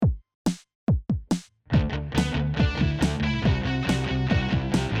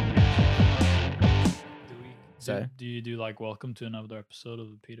so. Do you do like welcome to another episode of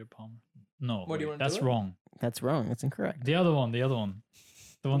the Peter Palmer? No, What, do you wait, wanna do that's it? wrong. That's wrong. That's incorrect. The other one. The one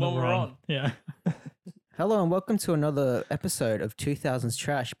that one we're we're on. on. Yeah. Hello and welcome to another episode of 2000s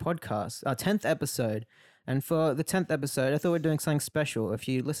Trash Podcast, our 10th episode. And for the 10th episode, I thought we were doing something special. If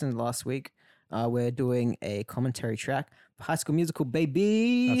you listened last week, we're doing a commentary track, High School Musical,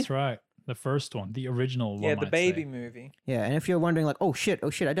 baby. That's right. The first one, the original one. Yeah, the I'd baby say. movie. Yeah, and if you're wondering like, oh shit, I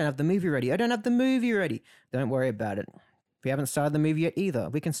don't have the movie ready. Don't worry about it. We haven't started the movie yet either.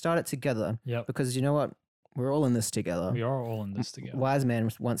 We can start it together Yep. because you know what? We're all in this together. We are all in this together. Wise man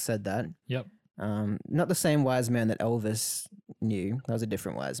once said that. Yep. Not the same wise man that Elvis knew. That was a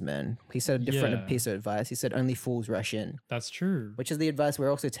different wise man. He said a different Yeah. piece of advice. He said, only fools rush in, That's true. which is the advice we're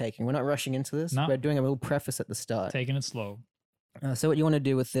also taking. We're not rushing into this. No. We're doing a little preface at the start. Taking it slow. So what you want to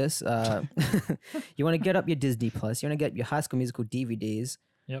do with this, you want to get up your Disney Plus. You want to get your High School Musical DVDs.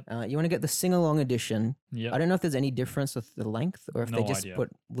 Yep. You want to get the sing-along edition. Yep. I don't know if there's any difference with the length or if they No just idea. put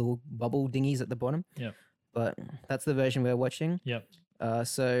little bubble dingies at the bottom. Yep. But that's the version we're watching. Yep.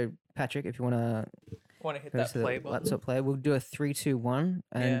 So Patrick, if you want to Want to hit go that to the play button? laptop play, we'll do a 3, 2, 1,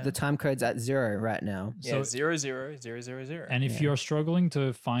 and Yeah. the time code's at 0 right now. Yeah, So- 00000. And if Yeah. you're struggling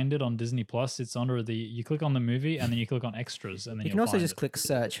to find it on Disney Plus, it's under the. You click on the movie and then you click on extras and then You can you'll also find just it. click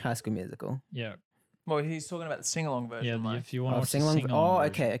search High School Musical. Yeah. Well, he's talking about the sing-along version. Yeah. Mike. If you want to Oh, watch sing-along. the sing-along Oh,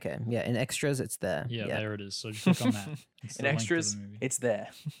 version. okay, okay. Yeah, in extras, it's there. Yeah, yeah. there it is. So just click on that. It's In the link to the extras, movie. it's there.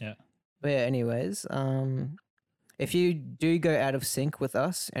 But yeah, anyways, if you do go out of sync with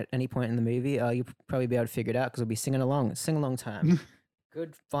us at any point in the movie, you'll probably be able to figure it out because we'll be singing along. Sing-along time.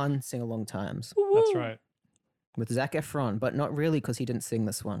 Good, fun sing-along times That's right. with Zac Efron, but not really because he didn't sing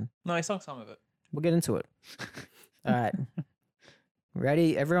this one. No, I saw some of it. We'll get into it. All right.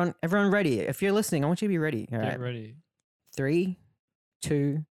 Ready? Everyone ready? If you're listening, I want you to be ready. All Get right. ready. 3,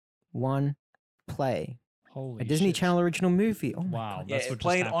 2, 1, play. Holy A Disney shit. Channel original movie. Oh my Wow. God. Yeah, That's it what just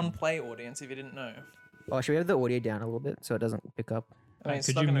played on happened. Play audience. If you didn't know, Oh, should we have the audio down a little bit so it doesn't pick up? I mean, it's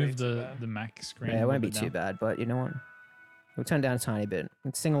Could not you gonna be move too the, bad. the Mac screen? Yeah, a it won't little be bit too down? bad, but you know what? We'll turn down a tiny bit.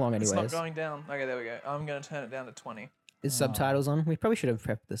 Let's sing along It's anyways. not going down. Okay, there we go. I'm gonna turn it down to 20. Is Oh. subtitles on? We probably should have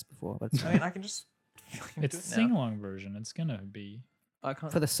prepped this before. But it's I mean, I can just. I can It's do the it now. sing-along version. It's gonna be. I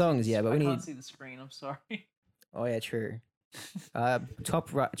can't. for the songs, yeah, but I we can't need. see the screen. I'm sorry. Oh yeah, true.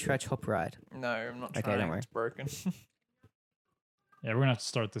 Top right. Try top right. No, I'm not Okay, trying. don't worry. It's broken. Yeah, we're gonna have to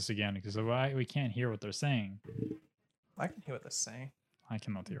start this again because we can't hear what they're saying. I can hear what they're saying. I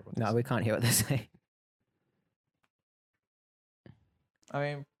cannot hear what. No, they're we can't hear what they're saying. I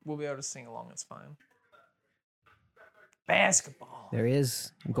mean, we'll be able to sing along. It's fine. Basketball. There he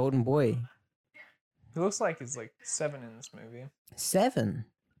is, Golden Boy. He looks like he's like 7 in this movie. 7.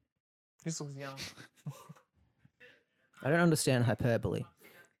 He just looks young. I don't understand hyperbole.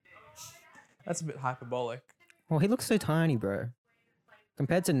 That's a bit hyperbolic. Well, he looks so tiny, bro.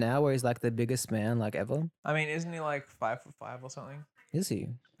 Compared to now, where he's like the biggest man like ever. I mean, isn't he like 5'5" or something? Is he?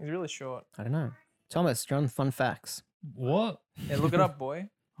 He's really short. I don't know. Thomas, John, fun facts. What? Yeah, look it up, boy.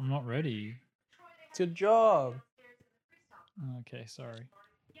 I'm not ready. It's your job. Okay, sorry.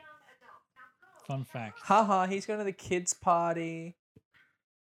 Fun fact. Haha, he's going to the kids' party.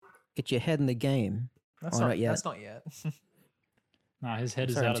 Get your head in the game. That's Oh, not not yet. That's not yet. Nah, his head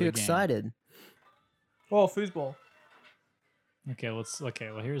is Sorry, out I'm of too the game. excited. Oh, foosball. Okay,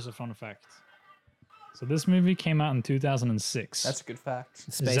 well, here's a fun fact. So this movie came out in 2006. That's a good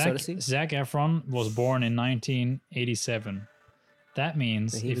fact. Space Odyssey. Zac Efron was born in 1987. That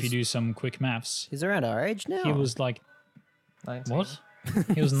means So he if you was- do some quick maths, He's around our age now. he was like 19. what?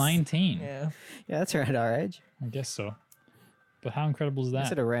 He was 19. Yeah. Yeah, that's around our age. I guess so. But how incredible is I that?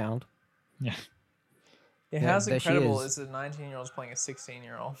 said around. Yeah, Yeah, Yeah, how's there she incredible is. is a 19-year-old's playing a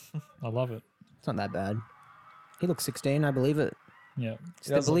 16-year-old? I love it. It's not that bad. He looks 16. I believe it. Yeah, It's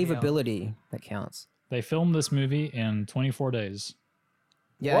He the does look young. believability that counts. they filmed this movie in 24 days.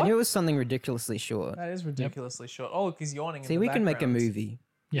 Yeah, I What? knew it was something ridiculously short. That is ridiculously short. Oh, look, he's yawning. See, in the we can make a background. movie.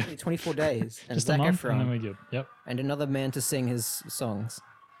 Yeah, 24 days. And just a Zac month, and then Efron. we do. Yep. And another man to sing his songs.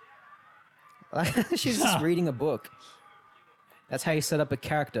 She's just reading a book. That's how you set up a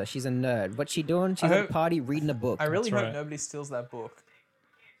character. She's a nerd. What's she doing? She's at hope- a party reading a book. I really That's hope right. nobody steals that book.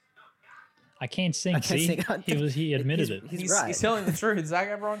 I can't sing. I can't see, sing. he admitted it. He's right. He's telling the truth. Zac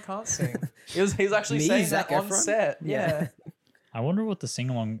Efron can't sing. He's actually Me, saying Zac that on Efron? set. Yeah. Yeah. I wonder what the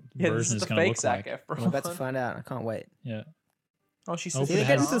sing-along Yeah, this version is is the going to fake look Zac like. Efron. We're about to find out. I can't wait. Yeah, Oh, she's Hope See, it they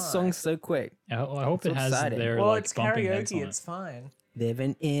get has- into the songs so quick. I hope So it has exciting. their Well, like it's bumping heads on karaoke. it. It's fine.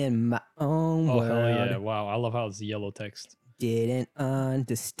 Living in my own Oh world. hell yeah! Wow, I love how it's yellow text, Didn't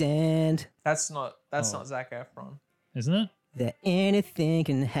understand That's not Oh. Zac Efron. isn't it? that anything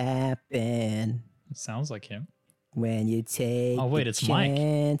can happen. It sounds like him. When you take Oh, wait, a it's Mike.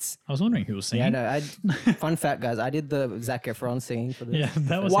 chance. I was wondering who was singing. Yeah, no. Fun fact, guys. I did the Zac Efron singing for this. Yeah,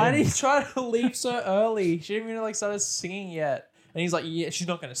 that was Why him. did he try to leave so early? She didn't even like started singing yet. And he's like, yeah, she's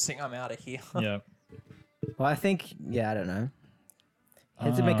not gonna sing. I'm out of here. Yeah. Well, I think. Yeah, I don't know.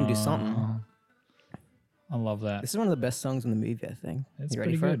 Had to make him do something. I love that. This is one of the best songs in the movie. I think. It's You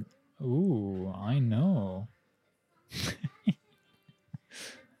ready pretty for good. Ooh, I know. it?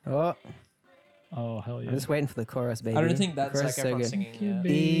 Oh, Oh, hell yeah. I'm just waiting for the chorus, baby. I don't think The that's chorus Zac is so Efron good. singing. Could Yeah.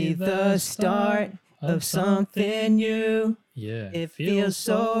 Be the start of something new. Yeah. It feels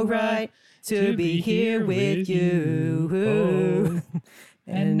so right to be here with you.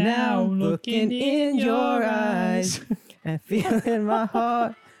 And now looking in your eyes and feeling my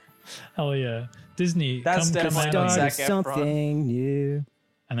heart. Hell yeah. Disney, That's come definitely command not me. Start Zac of Efron. something new.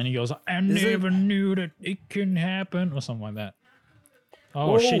 And then he goes, I Is it- never knew that it can happen, or something like that.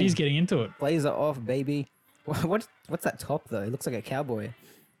 Oh, Whoa. shit, he's getting into it. Blazer off, baby. What's that top though? He looks like a cowboy.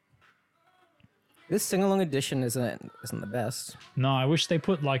 This sing-along edition isn't the best. No, I wish they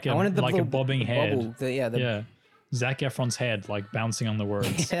put like I a wanted the like a little bobbing the head. bubble, the Yeah. Zac Efron's head, like bouncing on the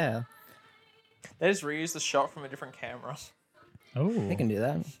words. yeah. They just reused the shot from a different camera. Oh, They can do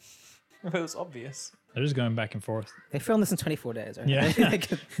that. It was obvious. they're just going back and forth. They filmed this in 24 days, right? Yeah. They had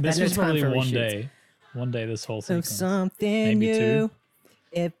This no was time probably for one reshoots. day. One day, this whole Of sequence. something Maybe two. new.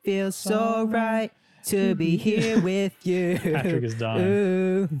 It feels so right to be here with you. Patrick is dying.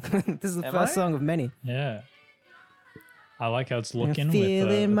 Ooh. This is the Am first I? song of many. Yeah. I like how it's I'm looking with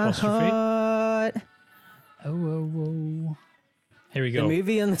feeling my apostrophe. heart. Oh, whoa, whoa. Here we The go.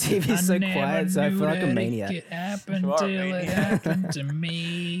 movie and the TV is so quiet, so I feel like a maniac. It happened You are a till it maniac. happened to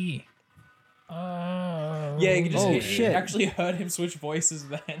me. Oh. Yeah, you just Oh, you shit. actually heard him switch voices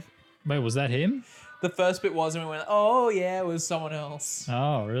then. Wait, was that him? The first bit was, and we went, oh yeah, it was someone else.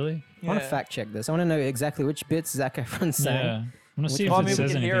 Oh, really? I want to Yeah. fact check this. I want to know exactly which bits Zac Efron sang. Yeah. I'm gonna see Which if Well, I it mean, we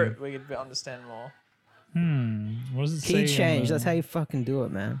says can anything. hear it. We could understand more. What does it say? Key on change. the- That's how you fucking do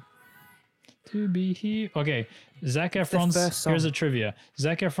it, man. To be here. Okay, Zac the Efron's. first Here's song. a trivia.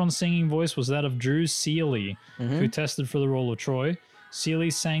 Zac Efron's singing voice was that of Drew Seeley, Mm-hmm. who tested for the role of Troy.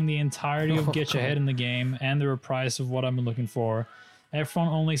 Seeley sang the entirety of Oh, Get Your Head in the Game and the reprise of What I've Been Looking For. Efron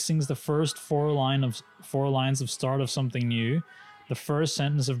only sings the first four lines of Start of Something New, the first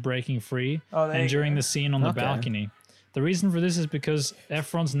sentence of Breaking Free, Oh, there and you during go. the scene on the Okay. balcony. The reason for this is because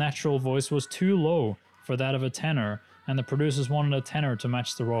Efron's natural voice was too low for that of a tenor, and the producers wanted a tenor to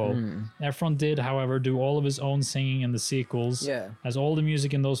match the role. Efron did, however, do all of his own singing in the sequels, Yeah. as all the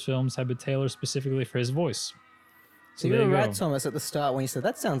music in those films had been tailored specifically for his voice. So there you were you right, go. Thomas, at the start when you said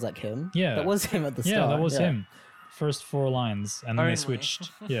that sounds like him. Yeah. That was him at the Yeah, start. that was him. First four lines, and then Only. they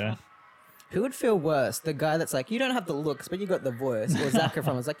switched. Yeah. Who would feel worse? The guy that's like, you don't have the looks, but you got the voice. Or Zac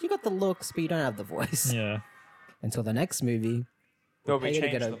Efron was like, you got the looks, but you don't have the voice. Yeah. Until the next movie. They'll pay be you to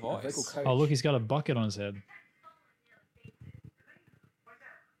changed get the a vocal voice. coach. Oh, look, he's got a bucket on his head.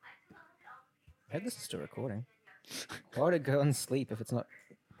 I hope this is still recording. Why would it go on sleep if it's not?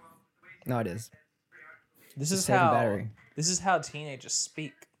 No, it is. This It's is saving how battery. this is how teenagers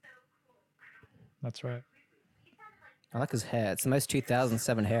speak. That's right. I like his hair. It's the most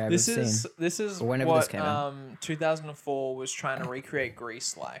 2007 hair I've ever seen. This is Or whenever what this came out. 2004 was trying to recreate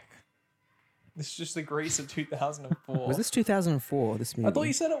Grease like. This is just the Grease of 2004. Was this 2004? This movie? I thought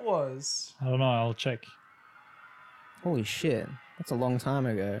you said it was. I don't know. I'll check. Holy shit! That's a long time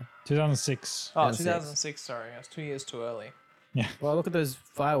ago. 2006. Oh, 2006. 2006. Sorry, I was 2 years too early. Well, look at those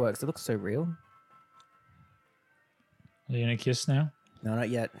fireworks. They look so real. Are you gonna kiss now? No, not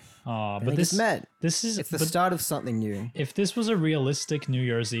yet. Oh, They but just this met. this is It's the but start of something new. if this was a realistic New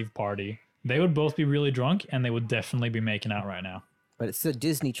Year's Eve party, they would both be really drunk and they would definitely be making out right now. But it's the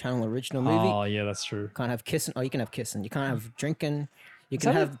Disney Channel original movie. Oh yeah, that's true. Can't have kissing. Oh, you can have kissing. You can't have drinking. You Is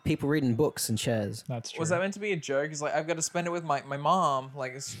can that have people reading books and chairs. That's true. Was that meant to be a joke? It's like I've got to spend it with my mom.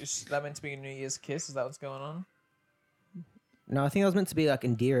 Like, is that meant to be a New Year's kiss? Is that what's going on? No, I think it was meant to be like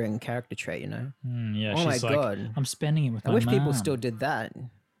endearing character trait. You know. Yeah, Oh my she's like, God. I'm spending it with I my wish people mom." still did that. It's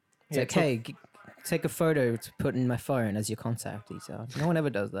Yeah, like, hey, take a photo to put in my phone as your contact detail. No one ever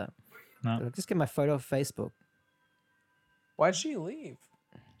does that. No. They're like, just get my photo off Facebook. Why'd she leave?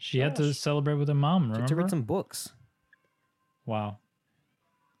 She had to Gosh. celebrate with her mom. To Remember? read some books. Wow.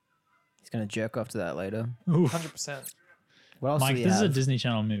 He's gonna jerk off to that later. Oof. 100%. What else do Mike, we this is a have? Disney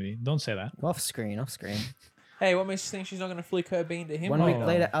Channel movie. Don't say that. Off screen, off screen. Hey, what makes you think she's not going to flick her bean to him? 1 later? week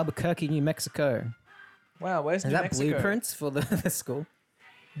later, Albuquerque, New Mexico. Wow, where's Is New that Mexico? blueprints for the school?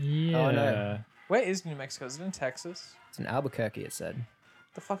 Yeah. no. Where is New Mexico? Is it in Texas? It's in Albuquerque, it said.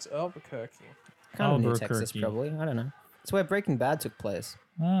 The fuck's Albuquerque? Kind of near Texas, Albuquerque. probably. I don't know. It's where Breaking Bad took place.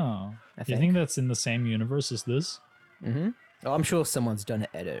 Oh, I do you think. think that's in the same universe as this? Oh, I'm sure someone's done an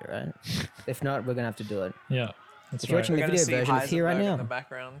edit, right? If not, we're gonna have to do it. Yeah, that's If you're right. watching We're the gonna video see version, it's here right Heisenberg now. in the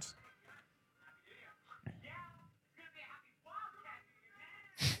background.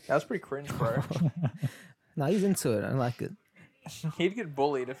 That was pretty cringe, bro. No, he's into it. I like it. He'd get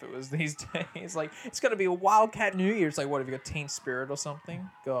bullied if it was these days. Like, it's gonna be a Wildcat New Year. It's like, what, have you got Teen Spirit or something?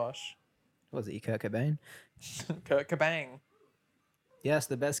 Gosh. What was it, Kurt Cobain? Kurt Kabang. Yes,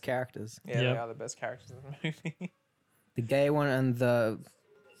 the best characters. Yeah, they Yep. are the best characters in the movie. The gay one and the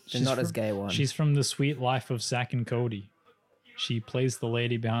She's not as from- gay one. She's from The Sweet Life of Zack and Cody. She plays the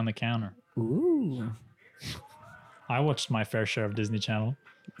lady behind the counter. Ooh. I watched my fair share of Disney Channel.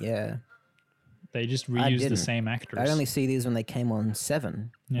 Yeah. They just reused the didn't. same actors. I only see these when they came on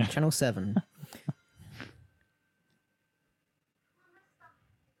 7. Yeah. Channel 7.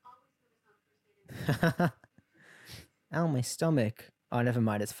 Ow, my stomach. Oh, never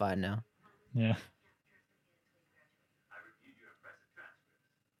mind. It's fine now. Yeah.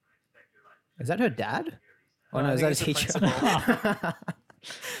 Is that her dad? Oh, No, no, I is that a think it's teacher? the principal.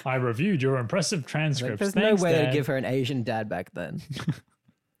 I reviewed your impressive Like, transcripts. there's Thanks, no way Dad. to give her an Asian dad back then.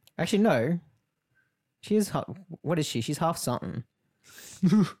 Actually, no. She is. What is she? She's half something.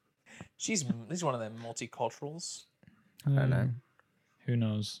 She's one of them multiculturals. I don't know. Who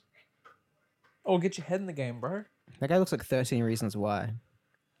knows? Oh, get your head in the game, bro. That guy looks like 13 Reasons Why.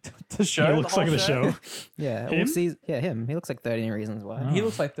 The show. He looks like the show. Yeah, Him? yeah, him. He looks like 13 Reasons Why. He Oh.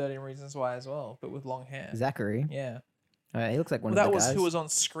 looks like 13 Reasons Why as well, but with long hair. Zachary. Yeah. He looks like one Well, of that the was guys. who was on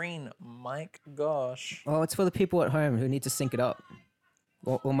screen. Mike, gosh. Oh, it's for the people at home who need to sync it up.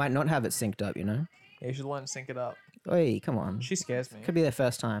 Or might not have it synced up, you know? Yeah, you should learn to sync it up. Oi, come on. She scares me. Could be their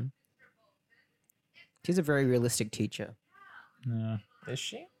first time. She's a very realistic teacher. Yeah. Is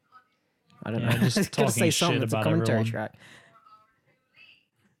she? I don't Yeah, know. just Gotta talking say something. shit It's a about commentary everyone. track.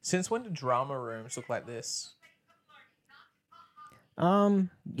 Since when do drama rooms look like this?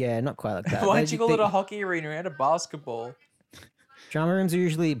 Yeah, not quite like that. Why'd They- you call they- it a hockey arena? We had a basketball. Drama rooms are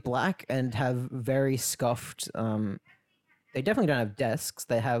usually black and have very scuffed. They definitely don't have desks.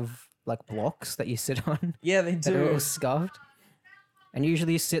 They have like blocks that you sit on Yeah, they that are all do. scuffed. And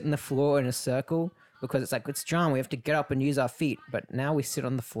usually you sit on the floor in a circle because it's like it's drama. We have to get up and use our feet, but now we sit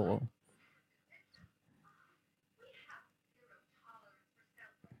on the floor.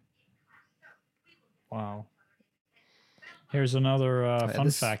 Wow. Here's another fun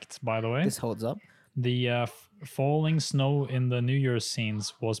this- fact, by the way. This holds up. The falling snow in the New Year's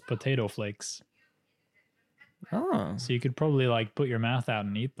scenes was potato flakes. Oh, So you could probably like put your mouth out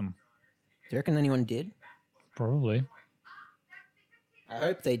and eat them. do you reckon anyone did? Probably. I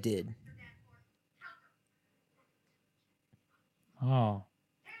hope they did. Oh.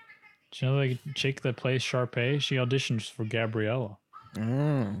 Do you know the chick that plays Sharpay? She auditioned for Gabriella.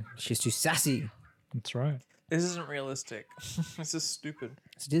 She's too sassy. That's right. This isn't realistic. This is stupid.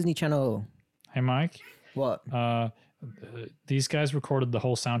 It's Disney Channel. Hey, Mike. What? These guys recorded the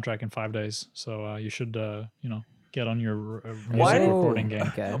whole soundtrack in 5 days. So you should, get on your music Why did- recording game.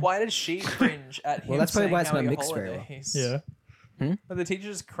 Okay. Why did she cringe at him Well, that's probably saying why it's how not your mixed very well. holidays? Yeah. But the teacher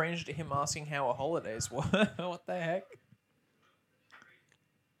just cringed at him asking how her holidays were. What the heck?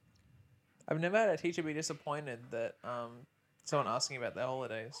 I've never had a teacher be disappointed that someone asking about their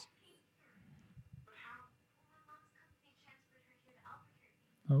holidays.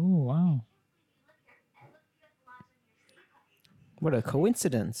 Oh, wow. What a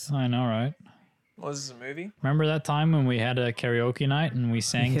coincidence. I know, right? Was this a movie? Remember that time when we had a karaoke night and we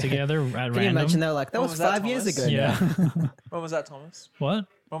sang together at Can you random? imagine? They're like, that When was was that, 5 years Thomas? ago. Yeah. now. When was that, Thomas? What?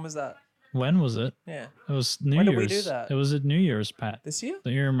 When was that? When was it? Yeah. It was New When Year's. did we do that? It was at New Year's, Pat. This year? Do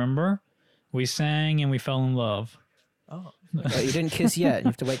you remember? We sang and we fell in love. Oh. But you didn't kiss yet. You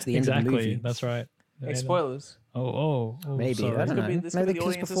have to wait to the end of the Exactly. movie. That's right. Hey, spoilers. Oh, Maybe, Sorry. I don't know. This Maybe could be they the kissed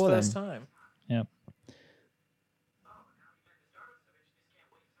audience's before first then. time. Yep.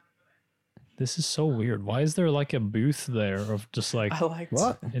 This is so weird. Why is there like a booth there of just like I liked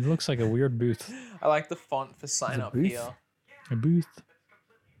What? it looks like a weird booth. I like the font for sign a up booth? here. A booth.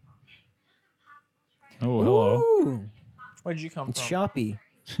 Oh, hello. Ooh, Where did you come it's from? Sharpie.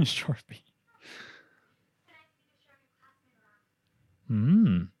 Sharpie.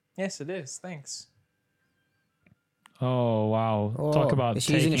 Hmm. Yes, it is. Thanks. Oh wow. Talk Oh, about is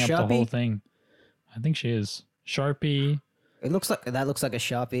she using taking a up the whole Sharpie? thing. I think she is. Sharpie. It looks like that. Looks like a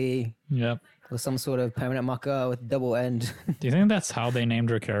Sharpie Yep. or some sort of permanent marker with double end. Do you think that's how they named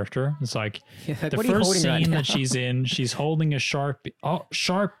her character? It's like Like, the what are you first holding right scene now? that she's in, she's holding a Sharpie. Oh,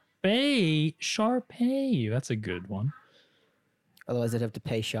 Sharpay. Sharpay. That's a good one. Otherwise, they'd have to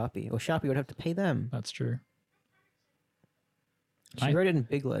pay Sharpie, or Sharpie would have to pay them. That's true. She I- wrote it in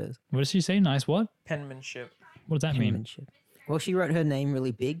big letters. What does she say? Nice what? Penmanship. What does that mean? Penmanship. Well, she wrote her name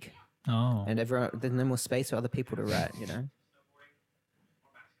really big, Oh, and everyone there's no more space for other people to write. You know.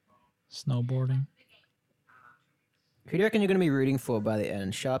 snowboarding. Who do you reckon you're going to be rooting for by the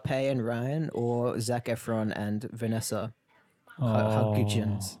end? Sharpay and Ryan, or Zac Efron and Vanessa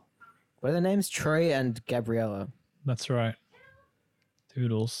Hudgens? What are their names? Troy and Gabriella. That's right.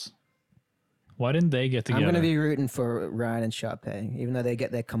 Doodles. Why didn't they get together? I'm going to be rooting for Ryan and Sharpay, even though they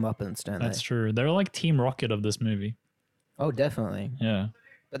get their comeuppance, don't That's they? true. They're like Team Rocket of this movie. Oh, definitely. Yeah.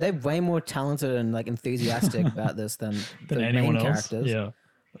 But they're way more talented and like enthusiastic about this than Than the anyone main else. characters. Yeah.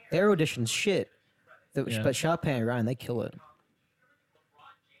 Their audition's shit. Yeah. But Sharpay and Ryan, they kill it.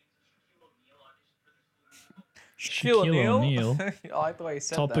 Shaquille O'Neal. I like the way he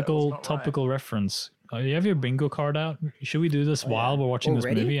said that. It was Topical not right. topical reference. You have your bingo card out? Should we do this while we're watching this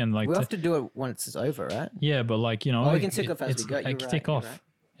Already? movie and like We'll have to do it once it's over, right? yeah, but like you know, Oh, we can tick off as it's- we go. I You're can right, tick you're off. right.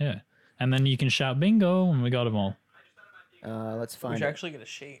 Yeah, and then you can shout bingo, and we got them all. Let's We find should it. actually get a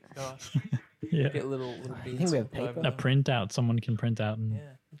sheet. Gosh, Yeah, get little beads. think we have all over paper. a them. printout. Someone can print out and Yeah.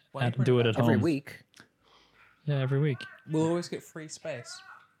 Why don't you do print it at Every home. week. Yeah, every week. We'll always get free space.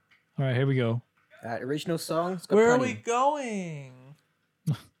 All right, here we go Original song. It's got Where are plenty. we going?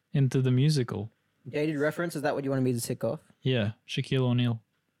 into the musical. Dated reference. Is that what you wanted me to tick off? Yeah, Shaquille O'Neal.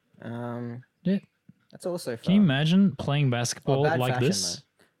 Yeah. That's also Can you fun. imagine playing basketball bad like fashion, this?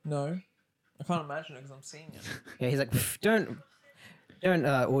 No, I can't imagine it because I'm seeing it. Yeah, he's like, "Pff, don't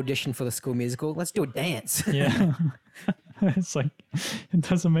audition for the School Musical. Let's do a dance. Yeah. It's like it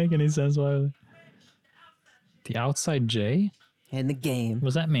doesn't make any sense. Why? The outside J? In the game. What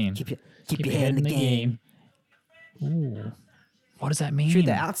does that mean? Keep your head in the game. Ooh. What does that mean? Shoot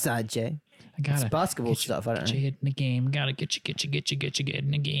the outside, Jay. I got It's it. basketball stuff. I don't Get know. your head in the game. Gotta get you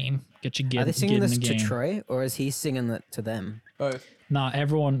in the game. Get Are they get singing in this the to game. Troy, or is he singing it to them? Both. Nah,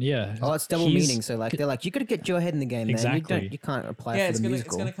 everyone, yeah. Oh, it's double He's- meaning. So like, they're like, you gotta get your head in the game, man. Exactly. You can't apply Yeah, for it's the gonna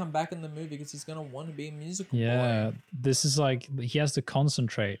musical. come back in the movie because he's gonna want to be a musical Yeah, boy. this is like he has to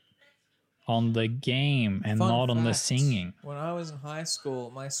concentrate on the game and Fun not on the fact, singing. When I was in high school,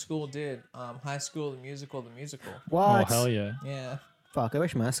 my school did High School the Musical. What? Oh hell yeah! Yeah, Fuck! I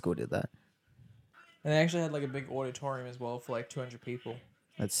wish my school did that. and they actually had like a big auditorium as well for like 200 people.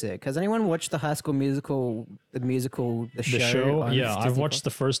 That's sick. Has anyone watched the High School Musical, the The show? show, on yeah, I've Disney watched the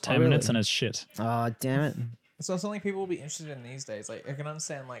Plus? first 10 Oh, really? minutes and it's shit. Oh, damn it. So it's something people will be interested in these days. Like I can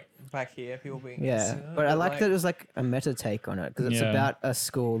understand like back here people being Yeah, interested in it, but I like that it was like a meta take on it because it's Yeah. about a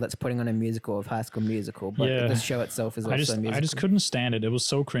school that's putting on a musical of High School Musical, but Yeah. the show itself is also musical. I just couldn't stand it. It was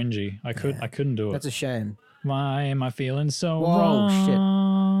so cringy. I couldn't do it. That's a shame. Why am I feeling so Whoa, shit.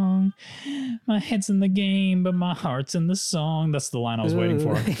 wrong? My head's in the game, but my heart's in the song. That's the line I was waiting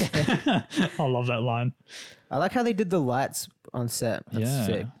for. I love that line. I like how they did the lights on set. That's Yeah.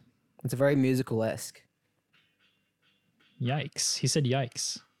 sick. It's very musical-esque. Yikes. He said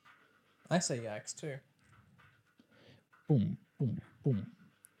yikes. I say yikes too. Boom, boom, boom.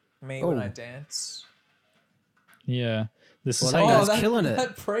 Me when Oh. I dance. Yeah. This Well, is that how guy's you, killing it.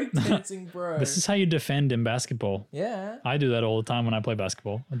 That breakdancing, bro. this is how you defend in basketball. Yeah. I do that all the time when I play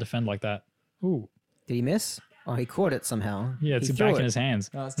basketball. I defend like that. Ooh. Did he miss? Oh, he caught it somehow. Yeah, it's he back threw in it. his hands.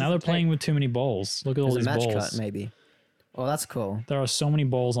 No, it's Now they're different playing tape. with too many balls. Look at all There's a these match balls. cut, maybe. Oh, that's cool. There are so many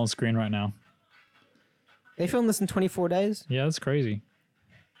balls on screen right now. They filmed this in 24 days. Yeah, that's crazy.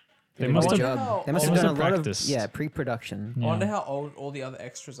 They did a must good have. how- They must They have done must a have lot practiced. of pre-production. I Yeah. wonder how old all the other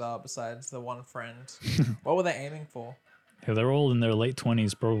extras are besides the one friend. What were they aiming for? Yeah, they're all in their late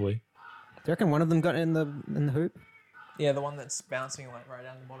 20s, probably. Do you reckon one of them got in the hoop? Yeah, the one that's bouncing like right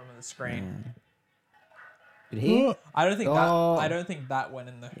down the bottom of the screen. Did he? I don't think Oh. that. I don't think that went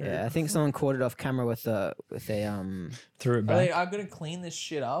in the. Hoop. Yeah, I think someone caught it off camera with a Threw it Are back. they, I'm gonna clean this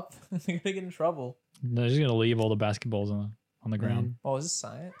shit up. They're gonna get in trouble. They're just gonna leave all the basketballs on the ground. Oh, is this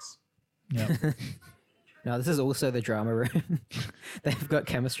science? Yeah. No, this is also the drama room. They've got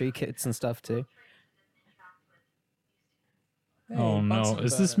chemistry kits and stuff too. Hey, Oh no, Bunsen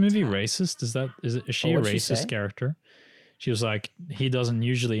is this burner movie tap. racist? Is she Oh, a what'd she racist say? character? She was like, he doesn't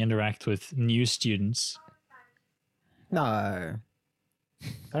usually interact with new students. No, I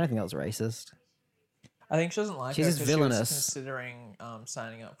don't think that was racist. I think she doesn't like She's her just 'cause she was villainous. considering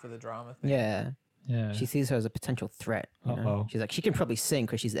signing up for the drama thing. Yeah, Yeah. she sees her as a potential threat. You know? Uh-oh. She's like, she can probably sing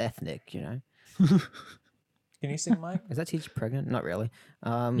because she's ethnic. You know, Can you sing, Mike? is that teacher pregnant? Not really.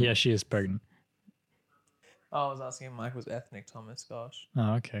 Yeah, she is pregnant. Oh, I was asking if Mike was ethnic, Thomas. Gosh.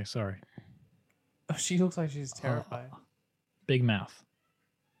 Oh, okay, sorry. Oh, she looks like she's terrified. Big mouth.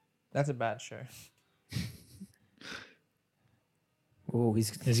 That's a bad show. Oh, Is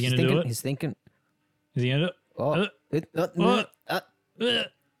he he's gonna do thinking, it? He's thinking. Is he gonna do it? Oh, Uh,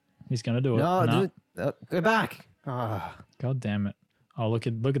 He's gonna do it. No, No. dude, go back. Ah, God damn it. Oh, look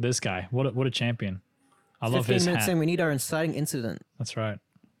at this guy. What a champion. I love 15 his minutes hat. in, we need our inciting incident. That's right.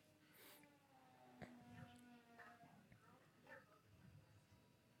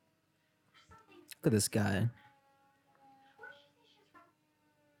 Look at this guy.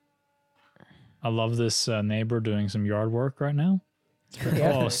 I love this neighbor doing some yard work right now.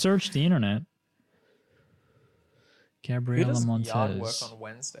 Oh, search the internet. Who Gabriela does Montez. yard work on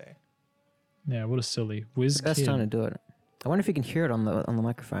Wednesday? Yeah, what a silly whiz Best kid. time to do it. I wonder if you can hear it on the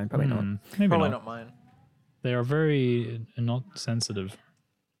microphone. Probably not. Maybe Probably not. not mine. They are very not sensitive.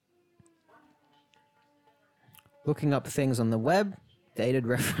 Looking up things on the web, dated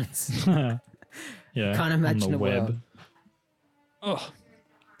reference. Yeah. Can't imagine on the a web. world. Oh,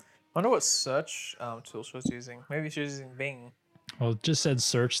 Wonder what search tool she was using. Maybe she was using Bing. well, it just said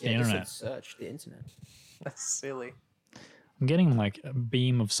search the Yeah, just internet. search the internet. That's silly. I'm getting like a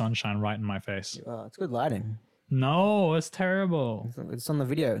beam of sunshine right in my face. Oh, it's good lighting. No, it's terrible. It's on the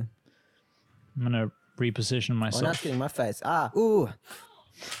video. I'm gonna reposition Oh, now myself. it's getting my face. Ooh.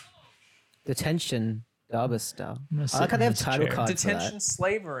 Detention, Darby style. I'm gonna I sit like how in they have this title chair. cards for Detention that.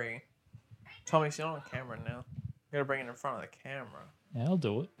 slavery. Tommy, you're not on camera now. You gotta bring it in front of the camera. Yeah, I'll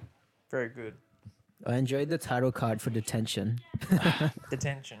do it. Very good. I enjoyed the title card for detention.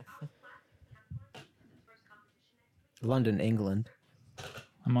 Detention. London, England.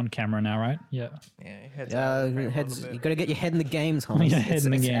 I'm on camera now, right? Yeah. Yeah, your head's Yeah, out of the frame a heads, little you bit. gotta get your head in the game, Tom. Yeah, head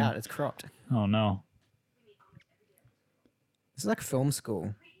in the it's game. out, it's cropped. Oh no. This is like film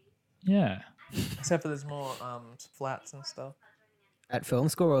school. Yeah. Except for there's more flats and stuff. At film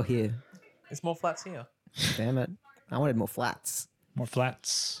school or here? There's more flats here. Damn it. I wanted more flats. More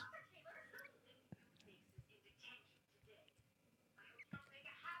flats.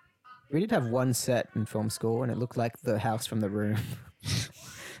 We did have one set in film school and it looked like the house from The Room.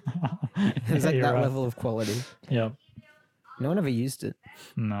 It was Yeah, like you're that right. level of quality. Yep. No one ever used it.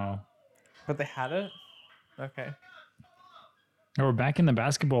 No. But they had it? Okay. Oh, we're back in the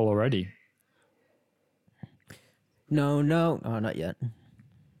basketball already. No. Oh, not yet.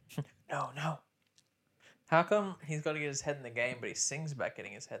 No. How come he's got to get his head in the game, but he sings about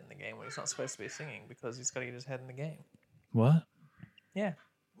getting his head in the game when he's not supposed to be singing because he's got to get his head in the game? What? Yeah.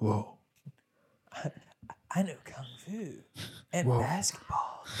 Whoa. I know kung fu and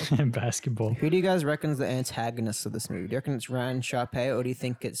basketball. Basketball. Who do you guys reckon is the antagonist of this movie? Do you reckon it's Ryan Sharpay or do you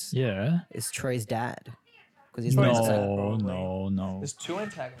think it's Yeah. Troy's dad? Because he's Troy's not dad. No. There's two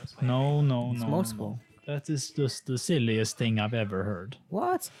antagonists. Maybe. No. It's multiple. That is just the silliest thing I've ever heard.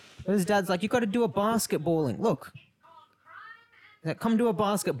 What? And his dad's like, you got to do a basketballing. Look. He's like, come do a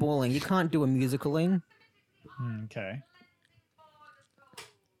basketballing. You can't do a musicaling. Okay.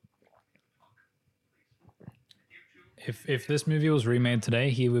 If this movie was remade today,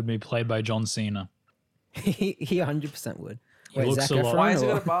 he would be played by John Cena. he 100% would. He looks a lot- Why is it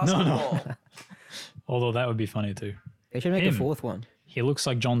or- a basketball? Although that would be funny too. They should make Him. a fourth one. He looks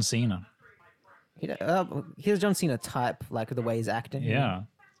like John Cena. Here's John Cena type, like the way he's acting. Yeah.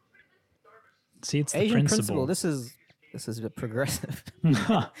 See, it's the Asian principle. This is a bit progressive.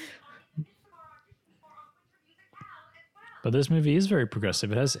 But this movie is very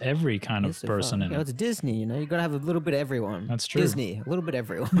progressive. It has every kind of It's so person fun. in You know, it. it's Disney. You know, you gotta have a little bit of everyone. That's true. Disney, a little bit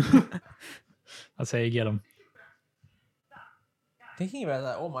everyone. That's how you get them. Thinking about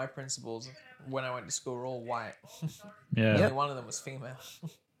that, all my principals when I went to school were all white. Yeah. Only one of them was female.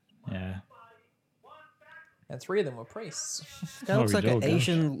 Yeah. And three of them were priests. That looks Oh, like oh, an gosh.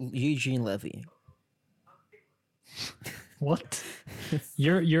 Asian Eugene Levy. What?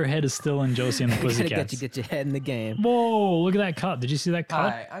 Your head is still in Josie and the You gotta Pussycats. get your head in the game. Whoa, look at that cut. Did you see that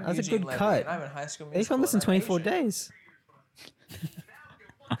cut? Hi, I'm That was a Eugene good Levy, cut. and I'm in High School They Musical. filmed this in and I'm 24 Asian. days.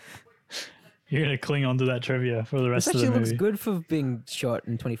 You're going to cling on to that trivia for the This rest of actually the looks movie. good for being shot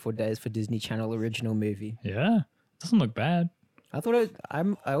in 24 days for Disney Channel original movie. Yeah. Doesn't look bad. I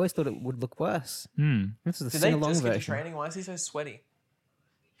always thought it would look worse. This is the Did they sing-along just get to version. training? Why is he so sweaty?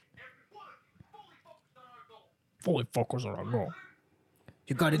 Fully focus on a goal.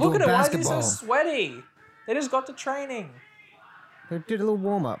 You got to Look do at a it. Why is he basketball. so sweaty? They just got to training. They did a little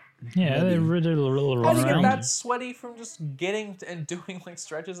warm up. Yeah, they did a little How run do you get around. that sweaty from just getting and doing like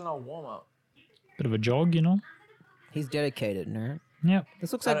stretches and a warm up? Bit of a jog, you know? He's dedicated, no? Yep.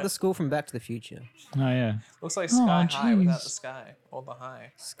 This looks I like don't- the school from Back to the Future. Oh, yeah. Looks like Oh, Sky High without jeez. the sky or the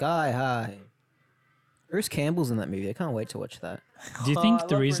high. Sky High. Bruce Campbell's in that movie. I can't wait to watch that. Do you Oh, think I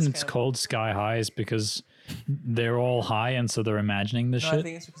the love reason Bruce it's Campbell. called Sky High is because they're all high and so they're imagining this No, I shit?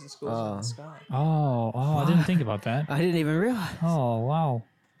 think it's because the school's in the sky. Oh, I didn't think about that. I didn't even realize. Oh, wow.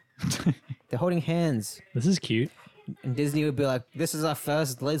 They're holding hands. This is cute. And Disney would be like, "This is our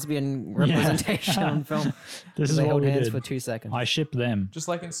first lesbian representation on film." This is They what hold we hands did. for 2 seconds. I ship them. Just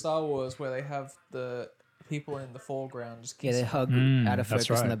like in Star Wars, where they have the people in the foreground just Yeah, kissing. they hug out of that's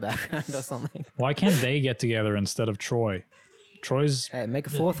focus in the right. background or something. Why can't they get together instead of Troy? Troy's. Hey, make a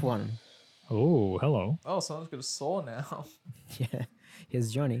fourth one. Oh, hello. Oh, someone's got a saw now. Yeah,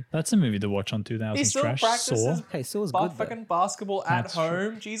 here's Johnny. That's a movie to watch on 2000s He still Trash. practices Saw. Hey, Saw's good. Though. fucking basketball at That's true.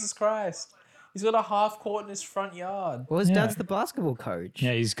 home. Jesus Christ. He's got a half court in his front yard. Well, his Yeah. dad's the basketball coach.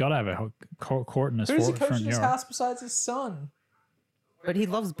 Yeah, he's got to have a court in his Who's he front coaching his yard. house besides his son? But he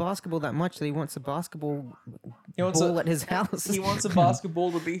loves basketball that much that he wants a basketball He wants ball a, at his house. he wants a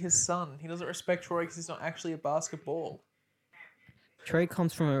basketball to be his son. He doesn't respect Troy because he's not actually a basketball. Trey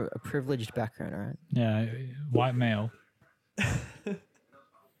comes from a privileged background, right? Yeah, white male.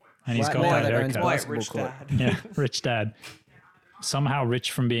 And he's White got male that that owns haircut. White Basketball rich court. dad. Yeah, rich dad. Somehow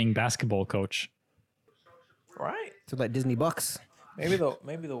rich from being basketball coach. Right? So like Disney bucks. Maybe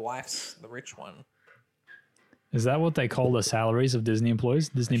the wife's the rich one. Is that what they call the salaries of Disney employees?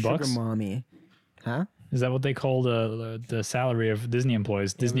 Disney Sugar bucks? mommy. Huh? Is that what they call the salary of Disney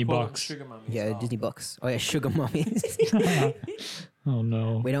employees? Disney We call them bucks. Sugar mummies. Yeah, Oh. Disney bucks. Oh yeah, sugar mommies. Oh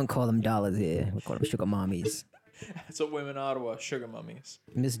no. We don't call them dollars here. We call them sugar mommies. That's what women are to us, sugar mummies.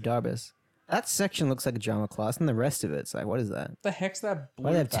 Miss Darbus. That section looks like a drama class, and the rest of it's like, what is that? The heck's that blue Why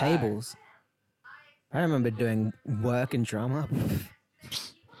do they have bag? tables? I remember doing work and drama.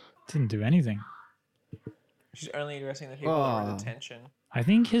 Didn't do anything. She's only addressing the people that are in Oh. detention. I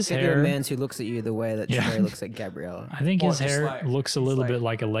think his If you're a hair. man who looks at you the way that Yeah. Trey looks at Gabriella. I think Or his just hair like- looks a just little like- bit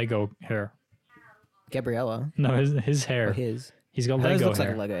like a Lego hair. Gabriella. No, his hair. Or his. He's got Hers Lego looks hair.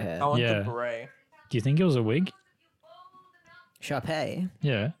 like a Lego hair. I want Yeah. the beret. Do you think it was a wig? Sharpay.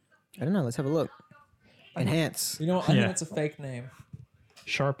 Yeah. I don't know. Let's have a look. Enhance. You know what? I Yeah. think it's a fake name.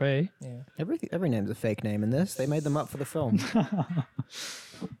 Sharp A. Yeah. Every name's a fake name in this. They made them up for the film.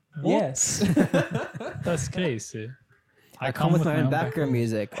 Yes. That's Casey. I come with my own background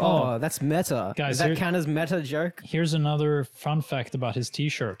music. Oh, that's meta. Guys, Does that here- count as meta joke? Here's another fun fact about his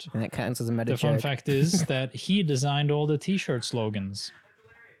T-shirt. And that counts as a meta The fun joke. fact is that he designed all the T-shirt slogans.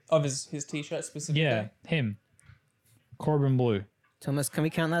 Of his t-shirt specifically. Yeah, him. Corbin Blue. Thomas, can we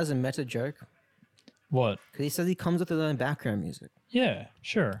count that as a meta joke? What? Because he says he comes with his own background music. Yeah,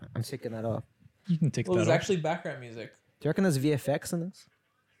 sure. I'm ticking that off. You can tick Well, that there's off. actually background music. Do you reckon there's VFX in this?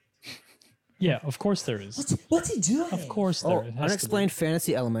 Yeah, of course there is. What's he doing? Of course Oh, there is. unexplained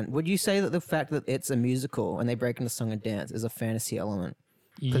fantasy element. Would you say that the fact that it's a musical and they break into song and dance is a fantasy element?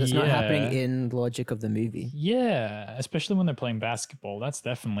 Because it's not happening in logic of the movie. Yeah, especially when they're playing basketball. That's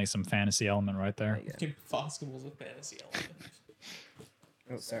definitely some fantasy element right there. Basketball's a fantasy element.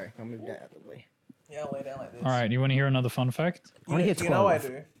 Oh, sorry. I'll move that out of the way. Yeah, I'll lay down like this. All right, you want to hear another fun fact? I want to hear You know I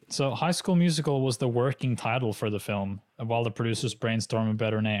 12. do. So, High School Musical was the working title for the film while the producers brainstormed a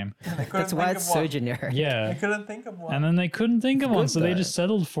better name. That's why it's so generic. I Yeah, couldn't think of one. and then they couldn't think of one, good so they though. just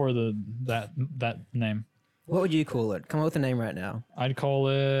settled for that name. What would you call it? Come up with a name right now. I'd call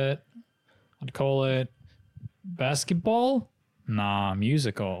it basketball. Nah,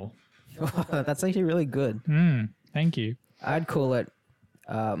 musical. That's actually really good. Thank you. I'd call it.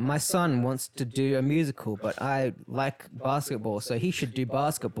 My son wants to do a musical, but I like basketball, so he should do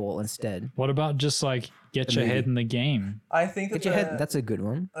basketball instead. What about just like get The your head movie. in the game? I think Get that your head. That's a good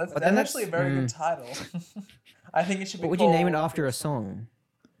one. that's, But that's then actually a very good mm, title. I think it should be What would you name it called- after a song?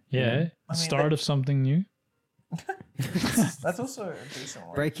 Yeah, I mean, start they- of something new, That's also a decent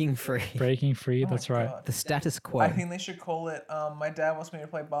one. Breaking free. breaking free. Oh my That's right. God. The status quo. I think they should call it My Dad Wants Me to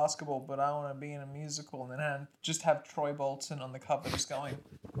Play Basketball, but I Want to Be in a Musical, and then just have Troy Bolton on the cover just going,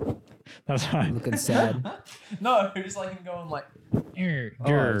 That's right. Looking sad. no, just like him going like,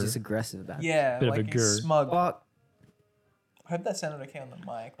 Oh, just aggressive about it. yeah, Bit of like a he's grr. smug. Fuck. I hope that sounded okay on the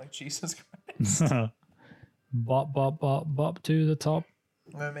mic, like Jesus Christ. Bop, bop, bop, bop to the top.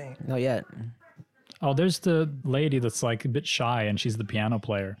 No me. Not yet. Oh, there's the lady that's like a bit shy and she's the piano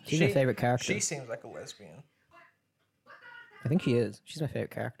player. She's my favorite character. She seems like a lesbian. I think she is. She's my favorite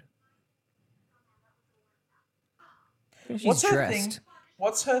character. I think she's What's her dressed. thing?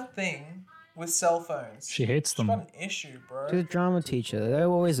 What's her thing with cell phones? She hates She's them. got an issue, bro. She's a drama teacher. They're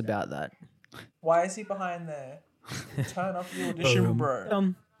always about that. Why is he behind there? Turn off the audition, bro.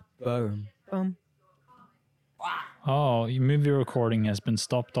 Boom. Boom. Oh, your movie recording has been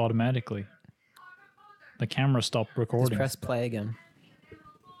stopped automatically. The camera stopped Just recording. press play again.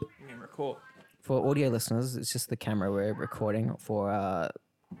 You can record. For audio listeners, it's just the camera we're recording for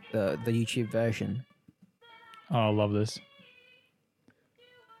the YouTube version. Oh, I love this.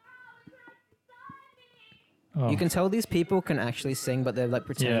 Oh, You can tell these people can actually sing, but they're like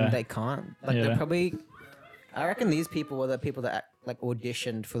pretending Yeah. they can't. Like Yeah. they're probably I reckon these people were the people that like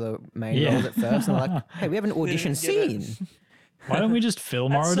auditioned for the main Yeah. roles at first, and they're like, "Hey, we have an audition didn't get it. scene." Why don't we just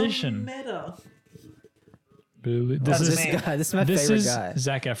film our That's so audition? meta. This That's is me. This is my this favorite is guy.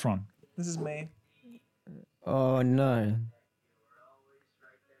 Zac Efron. This is me. Oh no.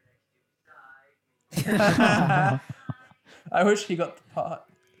 I wish he got the part.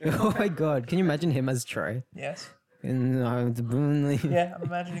 Oh my god, can you imagine him as Troy? Yes. In the Boonley? Yeah, I'm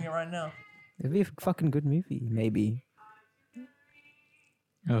imagining it right now. It'd be a fucking good movie, maybe.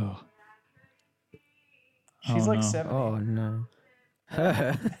 Oh. She's Oh, like no. 70. Oh no.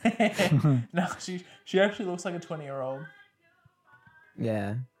 Her. No, she actually looks like a 20-year-old.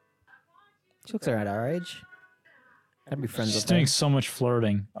 Yeah. She looks around our age. I'd be friends She's with her. doing so much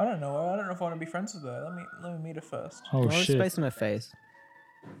flirting. I don't know. I don't know if I want to be friends with her. Let me meet her first. Oh, What's shit. space on her face?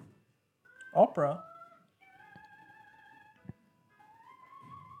 Opera.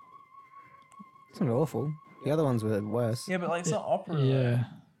 It's not awful. The other ones were worse. Yeah, but like it's not opera. Yeah.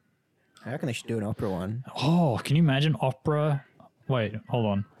 I reckon they should do an opera one. Oh, can you imagine opera? Wait, hold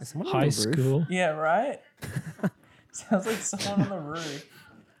on. Is someone on High the roof? school. Yeah, right. Sounds like someone on the roof.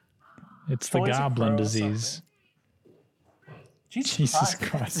 It's the Always a goblin crow or disease. Jesus What the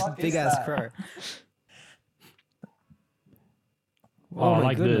Christ. fuck is Big ass that? crow. Oh, I my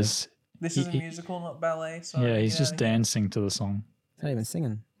like goodness. This He- is a he- musical, not ballet. this. So Yeah, he's get just outta here. dancing to the song. It's not even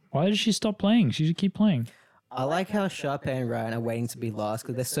singing. Why did she stop playing? She should keep playing. I like how Sharpay and Ryan are waiting to be last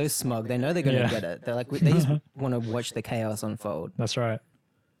because they're so smug. They know they're gonna Yeah. get it. They're like, they just want to watch the chaos unfold. That's right.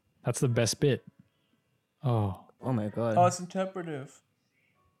 That's the best bit. Oh. Oh my god. Oh, it's interpretive.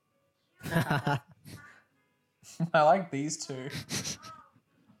 I like these two.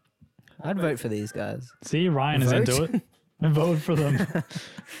 I'd vote for these guys. See, Ryan is into Vote? it. Vote for them.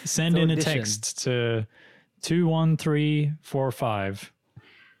 Send in a Audition. text to 21345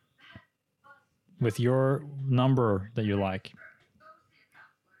 with your number that you like.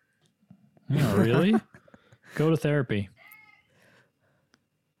 Yeah, really? Go to therapy.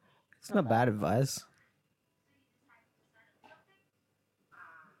 It's not bad advice.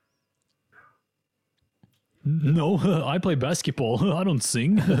 No, I play basketball. I don't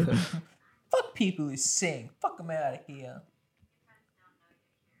sing. Fuck people who sing. Fuck them out of here.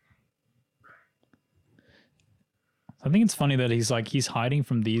 I think it's funny that he's hiding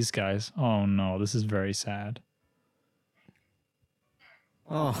from these guys. Oh no, this is very sad.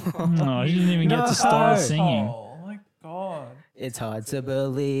 Oh, No, he didn't even get to start singing. Oh my god. it's hard to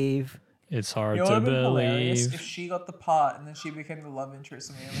believe. It's hard You know to what would have been hilarious believe. if she got the part and then she became the love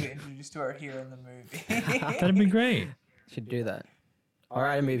interest and we only get introduced to her here in the movie. That'd be great. Should do that. Or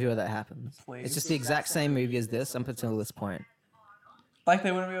write a movie where that happens. Please. It's just the exact same movie as this up until this point. Like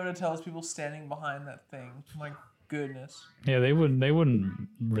they wouldn't be able to tell us people standing behind that thing. My goodness. Yeah, they wouldn't I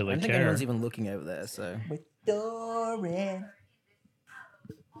really don't think care. anyone's even looking over there, so. With Doran.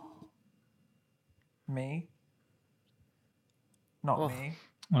 Me? Not Oh. me.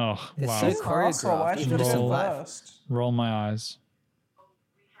 Oh, It's wow. so She's an asshole. Why choreographed. she Even gotta just in go life. first? Roll my eyes.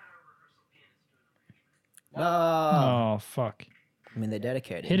 No. Oh, fuck. I mean, they're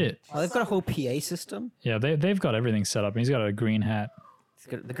dedicated. Hit it. Oh, they've got a whole PA system. Yeah, they've got everything set up. He's got a green hat.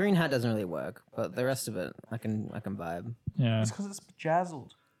 The green hat doesn't really work, but the rest of it, I can vibe. Yeah. It's because it's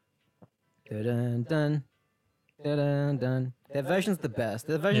bejazzled. Dun dun dun dun. Their version's the best.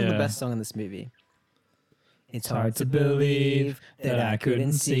 Their version's the Yeah. best song in this movie. It's Hard to believe that I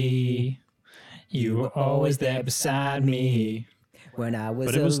couldn't see. You were always there beside me. when I was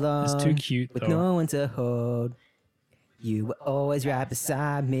But it was alone. it's too cute with though. no one to hold. You were always right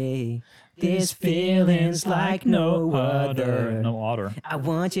beside me. This feeling's like no other. No other. I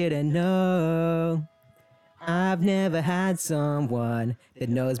want you to know I've never had someone that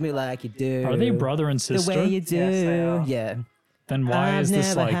knows me like you do. Are they brother and The sister? way you do. Yes, they are. Yeah. Then why I've is this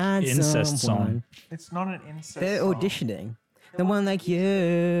never like had incest someone. song? It's not an incest They're song. auditioning. The one like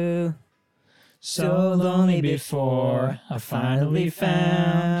you. So lonely before I finally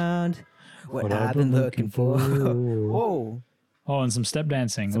found what I've been looking for. Whoa. Oh, and some step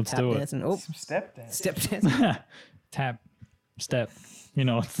dancing. Let's Tap do it. dancing. Oh, Some step dance. step dancing. Tap, step. You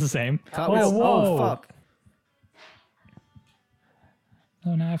know, it's the same. Cartwheels. Oh, fuck.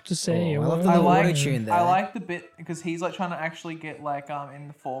 Don't have to say Oh, a I love word. the I little like auto-tune there. I like the bit because he's like trying to actually get like in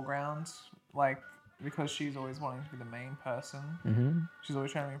the foreground, like because she's always wanting to be the main person. Mm-hmm. She's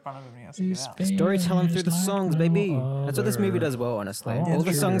always trying to be in front of him and he has to get out. Storytelling through the Like songs, no baby. That's what this movie other. does well, honestly. Oh, All the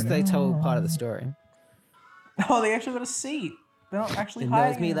true. songs, they tell part of the story. Oh, they actually got a seat. They're not actually It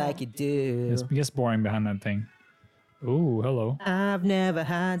hiding. knows me anymore. like you do. It gets boring behind that thing. Ooh, hello. I've never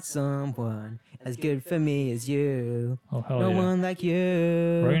had someone as good for me as you. Oh, hell No yeah. one like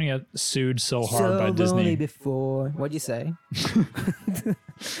you. We're gonna get sued so hard so by lonely Disney. before. What'd you say? I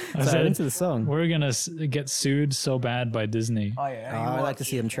Sorry, said, into the song. we're gonna get sued so bad by Disney. Oh yeah. Oh, you I'd like to watch.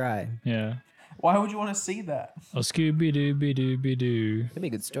 see them try. Yeah. Why would you want to see that? Oh, Scooby Doo, be doo, be doo. That'd be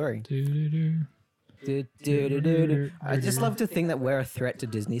a good story. Doo, doo, doo. I just love to think that we're a threat to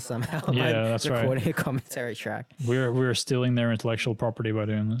Disney somehow by Yeah, that's right. recording a commentary track. We're stealing their intellectual property by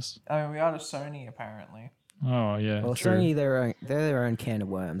doing this. I mean, we are to Sony apparently. Oh yeah, Well, true. Sony, they're their own can of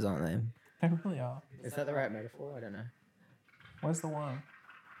worms, aren't they? They really are. Is that the right metaphor? I don't know. Where's the one?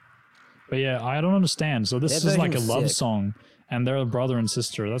 But yeah, I don't understand. So this Their is like a version's love sick. song, and they're a brother and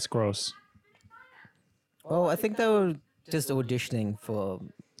sister. That's gross. Well, I think they were just auditioning for,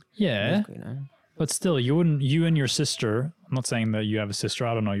 Yeah, you know. but still, you and your sister. I'm not saying that you have a sister.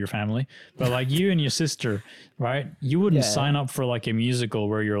 I don't know your family, but like you and your sister, right? You wouldn't Yeah. sign up for like a musical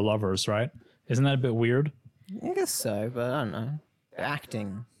where you're lovers, right? Isn't that a bit weird? I guess so, but I don't know.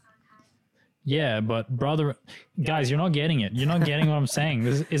 Acting. Yeah, but brother, guys, you're not getting it. You're not getting what I'm saying.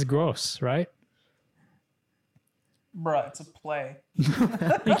 This is gross, right? Bruh, it's a play.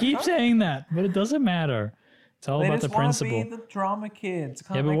 You keep saying that, but it doesn't matter. It's all They about the just want to principle. be the drama kids.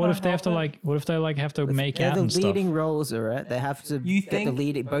 Yeah, but what if they have to what if they like have to make They're out the and stuff? leading roles, alright? They have to You get think the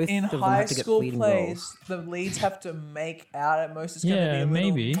leading. Both in of them high have to get school leading plays, roles. the leads have to make out at most? It's going to Yeah, be a little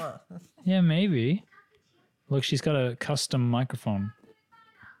maybe. mwah. Yeah, maybe. Look, she's got a custom microphone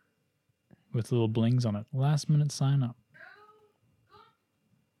with little blings on it. Last minute sign up.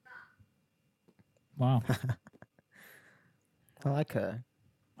 Wow. I like her.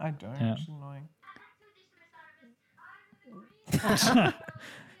 I don't. Yeah. It's annoying.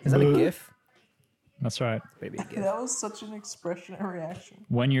 Is that a Boo. gif? That's right. Maybe a gif. That was such an expression and reaction.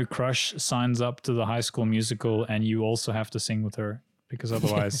 When your crush signs up to the High School Musical and you also have to sing with her because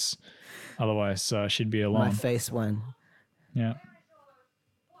otherwise she'd be My alone. face when. Yeah.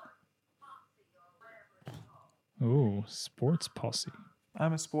 Ooh, sports posse.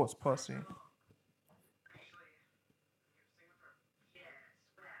 I'm a sports pussy.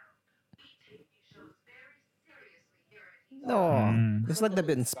 Oh, it's like that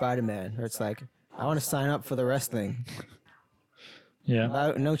bit in Spider-Man where it's like, I want to sign up for the wrestling.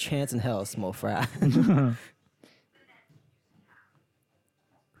 Yeah. No chance in hell, small fry. Who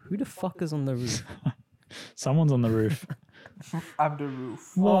the fuck is on the roof? Someone's on the roof. I'm the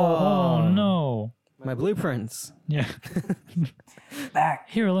roof. Whoa, oh no. My blueprints. Yeah. Back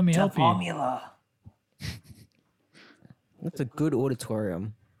Here, let me to help you. formula. That's a good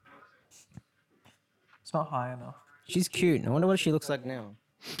auditorium. It's not high enough. She's cute. I wonder what she looks like now.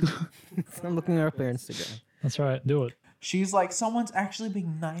 I'm looking her up her Instagram. That's right. Do it. She's like, someone's actually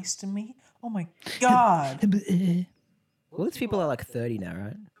being nice to me. Oh my god. All these people are like 30 now,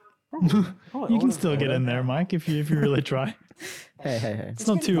 right? You can still get in there, Mike, if you really try. Hey. It's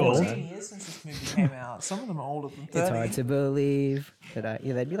not too old. 14 years since this movie came out. Some of them are older than 30. It's hard to believe that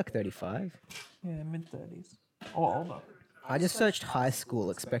they'd be like 35. Yeah, mid 30s or older. I just searched high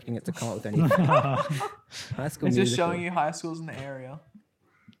school expecting it to come up with anything. High school It's just musical. showing you high schools in the area.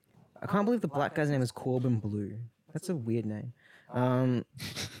 I can't believe the black guy's name is Corbin Blue. That's a weird name.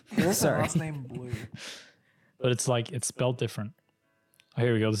 What's Sorry. last name Blue? But it's like, it's spelled different. Oh,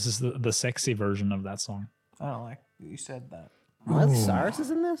 here we go. This is the sexy version of that song. I don't like that you said that. Miley Cyrus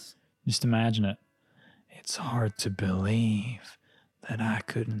is in this? Just imagine it. It's hard to believe that I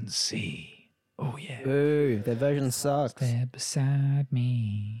couldn't see. Oh, yeah. Boo, their version sucks. There beside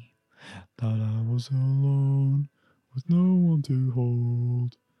me. Thought I was alone with no one to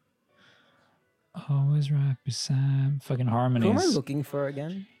hold. Always right beside. Fucking Who harmonies. am I looking for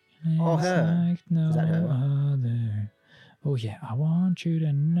again? Oh, It's her. like no Is that her? other. Oh yeah, I want you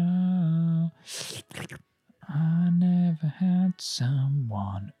to know I never had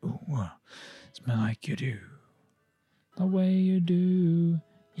someone smell like you do, the way you do.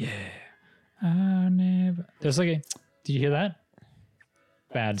 Yeah, I never. There's like a. Did you hear that?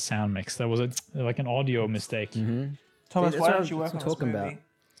 Bad sound mix. That was like an audio mistake. Mm-hmm. Thomas, that's why what don't you I'm work on this talking movie?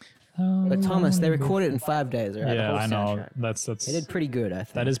 about. But Thomas, they recorded it in 5 days, right? The Yeah, whole I know. soundtrack. That's They did pretty good, I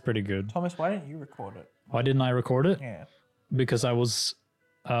think. that is pretty good. Thomas, why didn't you record it? Why didn't I record it? Yeah. Because I was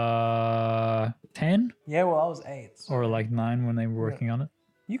 10 Yeah, well, I was 8. So or like 9 when they were working on it.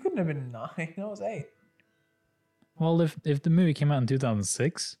 you couldn't have been 9. I was 8. Well, if the movie came out in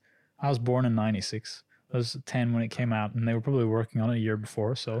 2006, I was born in 96. I was 10 when it came out, and they were probably working on it a year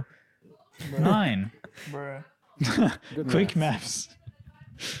before, so 9. Bruh. Good Quick maths. maths.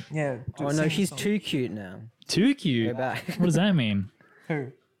 Yeah. Oh no, she's too cute now. Too Go cute. back. What does that mean? Who?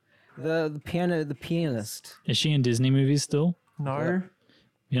 The pianist. Is she in Disney movies still? No.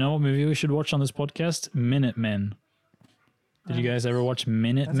 You know what movie we should watch on this podcast? Minutemen. Did you guys ever watch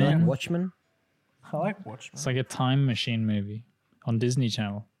Minutemen? Watchmen. I like Watchmen. It's like a time machine movie on Disney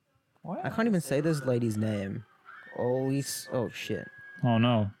Channel. I can't even say this lady's name. Oh shit. Oh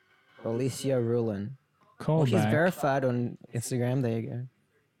no. Alicia Rulin. Call She's back. verified on Instagram. There you go.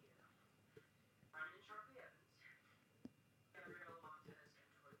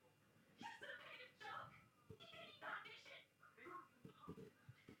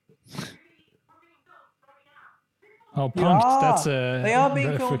 Oh, Punked. are. That's a. They are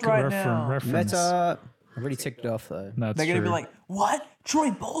being filmed right now. Reference. Meta. I've already ticked it off though. That's They're gonna true. be like, what?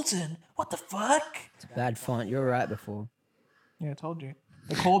 Troy Bolton? What the fuck? Bad font. You were right before. Yeah, I told you.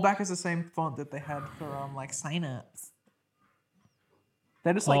 The callback is the same font that they had for like signups.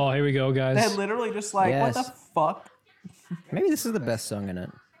 They're just like oh, here we go, they're guys. literally just like, what Yes. the fuck? Maybe this is the best song in it.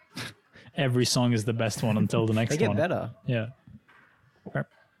 Every song is the best one until the next They get one. better. Yeah. Burp,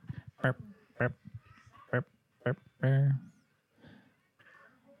 burp, burp, burp, burp, burp.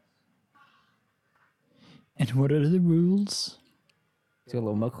 And what are the rules? It's got a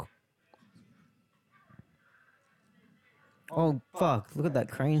little muck. Oh fuck! Look at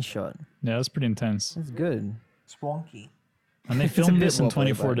that crane shot. Yeah, that's pretty intense. That's good. It's wonky. And they It's a filmed bit this in more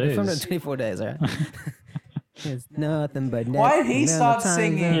 24 playback. They filmed it in days. 24 days, right? It's nothing but Why did he nothing start but time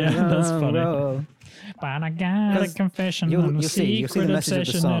singing? in Yeah, that's a funny. row. But I got a 'Cause confession you'll on a see the secret message of the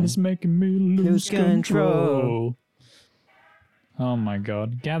obsession song. that is making me lose Lose control. control. Oh my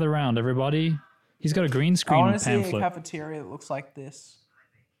god. Gather round, everybody. He's got a green I screen want to see a pamphlet. cafeteria that looks like this.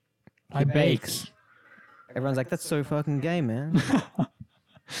 I bake. bakes. Everyone's like, that's so fucking gay, man.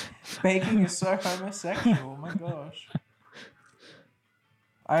 Baking is so homosexual. Oh my gosh.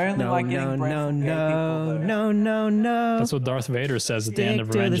 I only No, like no, getting bread no, from gay people, no, though. no, no, no. That's what Darth Vader says at the end of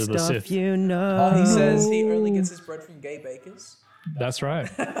Stick to Revenge of the stuff Sith. you know. Oh, he says he only gets his bread from gay bakers. That's right.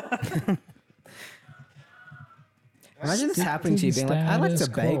 Imagine this Stick happening to to you, the being like, I like to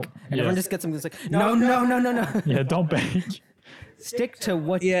status bake. quo. And Yeah. everyone just gets something that's like, no, no, no, no, no. Yeah, don't bake. Stick to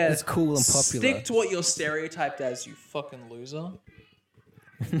what is Yeah, cool and popular. Stick to what you're stereotyped as, you fucking loser.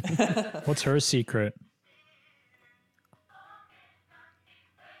 What's her secret?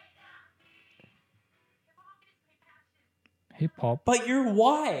 Hip hop. But you're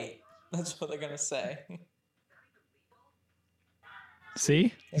white. That's what they're gonna say.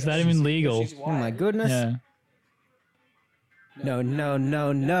 See? Is that She's- even legal? she's Oh my white. goodness. Yeah. No, no,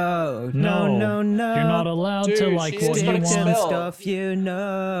 no, no, no, No. no, no. You're not allowed to Dude, like she's what just you got Stick to the want. expelled. stuff you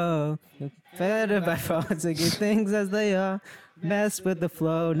know. Better by far to get things as they are. Mess with the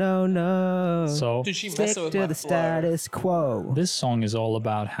flow, no, no. So Dude, she Stick messing with to my the flow. status quo. this song is all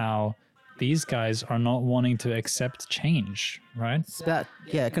about how these guys are not wanting to accept change, right? It's about,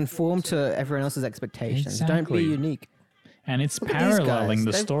 conform to everyone else's expectations. Don't Exactly. be unique. And it's Look at these paralleling guys.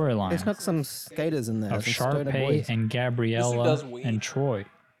 the There's storyline not some skaters in there. of some stoner Sharpay boys. and Gabriella does weed. and Troy.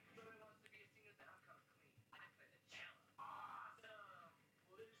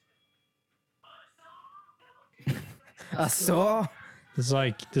 I saw. This is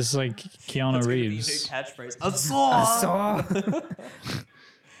like Keanu That's gonna be your Reeves. catchphrase. I saw.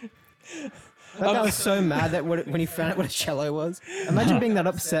 That guy was so mad that when he found out what a cello was. Imagine being that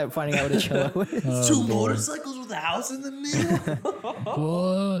upset finding out what a cello is. Two motorcycles with a house in the middle.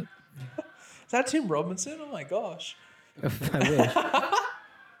 What? Is that Tim Robinson? Oh my gosh. I wish.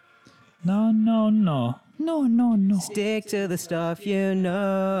 No, no, no. No, no, no. Stick to the stuff you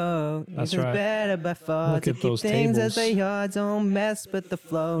know. That's It's right. better by far Look to at keep those things as tables. they are. Don't mess with the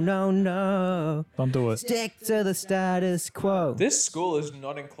flow. No, no. Don't do it. Stick to the status quo. This school is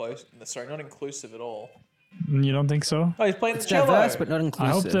not not inclusive at all. You don't think so? Oh, he's playing It's the cello. diverse, but not I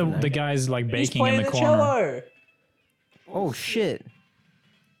inclusive. hope the, you know? the guy's like He's baking in playing the the corner. cello. Oh shit.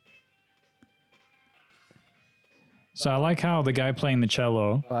 So I like how the guy playing the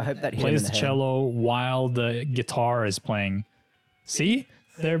cello Oh, I hope that hit him plays in the the head. cello while the guitar is playing. See?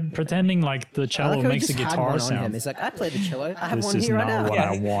 They're pretending like the I cello like how he makes a just had guitar one on him. sound. He's like, I play the cello. I have This one is here right not now. what I I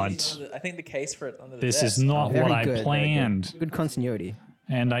think want. he's I think the case for it under the This desk. is not Very what I good, very good. planned. Good continuity.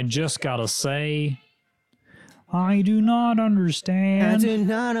 And I just gotta say, I do not I understand. do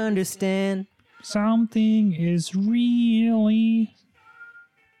not understand. Something is really.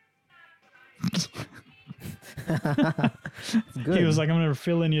 Good. He was like, I'm gonna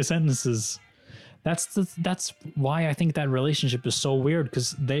fill in your sentences. That's why I think that relationship is so weird,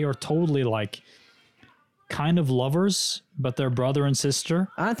 because they are totally like kind of lovers, but they're brother and sister.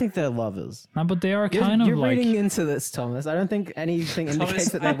 I don't think they're lovers. No, but they are You're, kind of you're like. reading into this, Thomas. I don't think anything indicates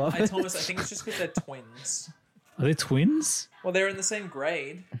that they're lovers. Thomas, I think it's just because they're twins. Are they twins? Well, they're in the same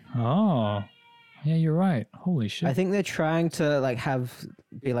grade. Oh, yeah, you're right. Holy shit. I think they're trying to like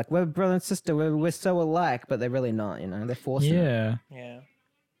be like we're brother and sister, we're so alike, but they're really not. You know, they're forcing it. yeah. Yeah.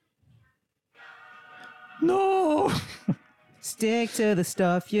 No. Stick to the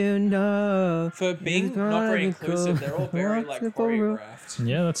stuff you know. For being It's not gonna very be inclusive, cool. they're all very like What's the problem? choreographed.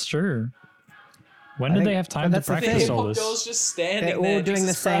 Yeah, that's true. When I did think- they have but time to that's the The practice hip all hop this? girls just standing They're there. all doing the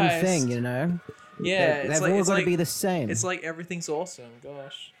Jesus same Christ. thing, you know. Yeah, They've all got to be the same. It's like everything's awesome.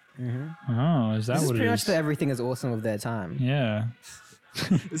 Gosh, Oh, is that this is what pretty it much is? the everything is awesome of their time. Yeah.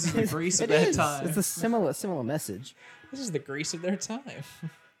 this is the grease of It their is. time. It's a similar message. This is the grease of their time.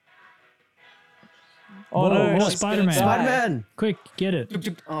 Whoa, no, whoa, she's Spider-Man. gonna die. Spider-Man. Quick, get it.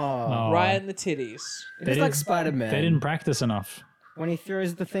 Oh, Oh. Right in the titties. it They is like didn't- Spider-Man. They didn't practice enough. when he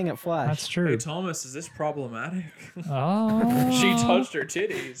throws the thing at Flash. That's Hey true. Thomas, is this problematic? Oh. She touched her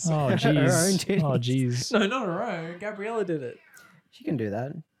titties. Oh, Her own jeez. titties. Oh, jeez. No, not her own. Gabriella did it. She can do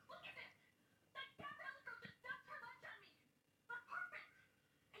that.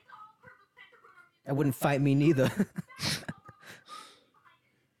 That wouldn't fight me neither.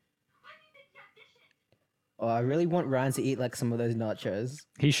 Oh, I really want Ryan to eat like some of those nachos.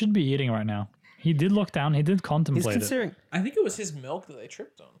 He should be eating right now. He did look down. He did He's contemplate it. considering I think it was his milk that they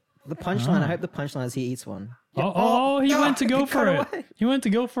tripped on. the punchline. Ah. I hope the punchline is he eats one. Oh, he went to go he for cut it. away. He went to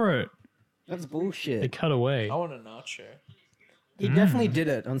go for it. That's They bullshit. cut away. I want a nacho. He definitely did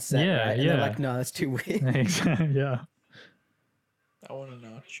it on set, Yeah, right? And yeah. they're like, no, that's too weird. yeah. I want a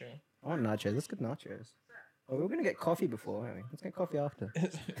nacho. I want nachos. Let's get nachos. Oh, we were gonna get coffee before, weren't we? Let's get coffee after.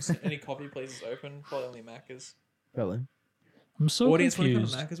 Is any coffee places open? Probably only Macca's. Probably. I'm so Audience, want to come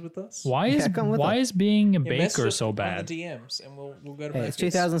confused. to Macca's with us? Why is come with us. being a Yeah, message baker us so on bad? the DMs, and we'll go to Hey, Macca's. it's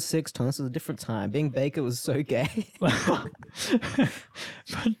 2006, Tom. This was a different time. Being baker was so gay. But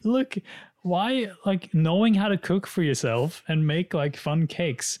look, why like knowing how to cook for yourself and make like fun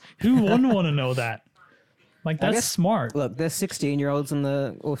cakes? Who wouldn't want to know that? Like that's guess- smart. Look, there's 16-year-olds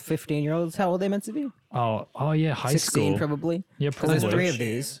or 15-year-olds. How old are they meant to be? Oh yeah, high 16 school. probably. Yeah, Because there's probably. 3 of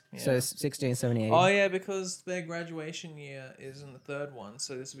these. So Yeah. it's 16, 70, 80. Oh yeah, because their graduation year is in the third one,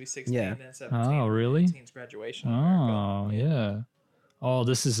 so this will be 16 Yeah. and 17. Oh, really? 18's graduation. in Oh America. yeah. Oh,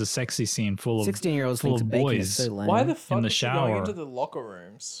 this is a sexy scene full of 16-year-olds full think of baking boys. is so lame. Why the fuck the is she going shower. into the locker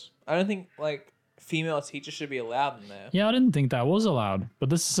rooms? I don't think like female teachers should be allowed in there. Yeah, I didn't think that was allowed, but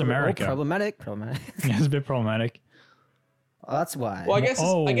this is Oh, America. problematic. Yeah, it's a bit problematic. Oh, that's why. Well, I guess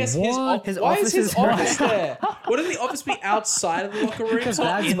Oh, I guess what? his, His why is office his is office there? Wouldn't the office be outside of the locker room? Because It's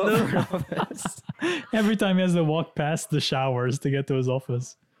not Dad's in vote them. for an office. Every time he has to walk past the showers to get to his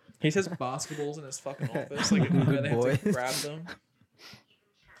office. He says basketballs in his fucking office, like where they have to boy. grab them.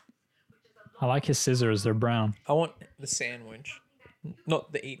 I like his scissors. They're brown. I want the sandwich,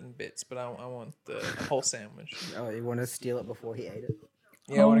 not the eaten bits, but I want the whole sandwich. Oh, you want to steal it before he ate it?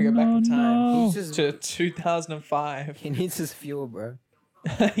 Yeah, I want to go back in time no. He's just, to 2005. he needs his fuel, bro.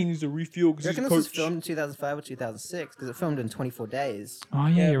 He needs a refuel Do because you he's reckon a this was coach. filmed in 2005 or 2006? Because it filmed in 24 days. Oh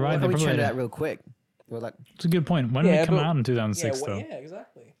yeah, Yeah, you're but right. I They probably probably turned it did. out real quick. We're like, It's a good point. When did Yeah, it come but- out in Yeah, 2006 though? yeah,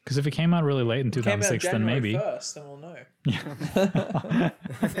 exactly. Because if it came out really late in Came out 2006, then January maybe. 1st, then we'll know.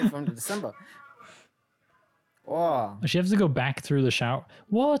 filmed in December. Oh, She has to go back through the shower.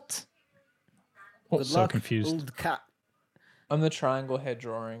 What? good So luck, confused. old cat. I'm the triangle head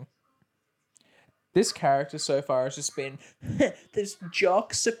drawing. This character so far has just been, this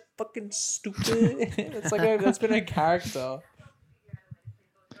jocks are fucking stupid. That's been a character.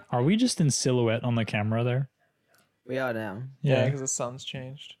 Are we just in silhouette on the camera there? We are now. Yeah, Yeah. because the sun's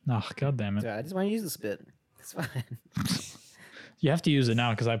changed. Oh, god damn it. Yeah, I just want to use the spit. It's fine. You have to use it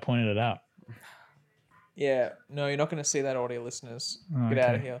now because I pointed it out. Yeah, no, you're not going to see that, audio listeners. Get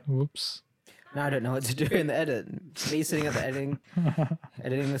out of Okay. here. Whoops. Now I don't know what to do in the edit. Me sitting at the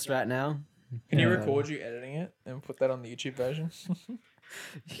editing this right now. Can you Yeah. record you editing it and put that on the YouTube version?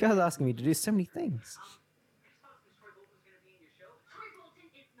 You guys are asking me to do so many things.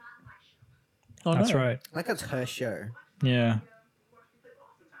 Oh, That's no. right. Like that's her show. Yeah.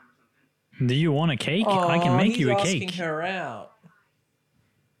 Do you want a cake? I can Aw, make he's you a asking cake. her out.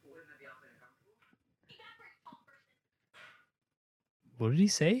 What did he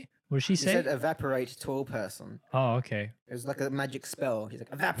say? What did she He say? said evaporate tall person. Oh, okay. It was like a magic spell. He's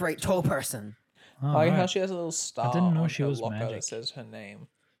like, evaporate tall person. Oh, I like how right. she has a little star didn't know on she her was locker magic. that says her name.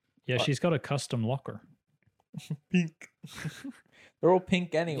 Yeah, she's got a custom locker. Pink. They're all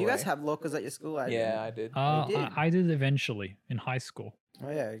pink anyway. Do you guys have lockers at your school? I Yeah, I did. did? I did eventually in high school. Oh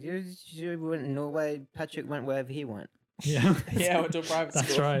yeah, you went in Norway. Patrick went wherever he went. Yeah. Yeah, I went to a private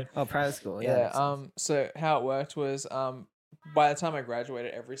That's school. right. Oh, private school. Yeah. Yeah. So how it worked was by the time I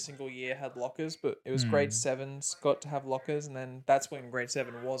graduated, every single year had lockers, but it was grade 7s got to have lockers, and then that's when grade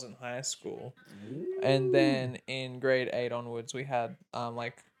 7 wasn't high school. And then in grade 8 onwards, we had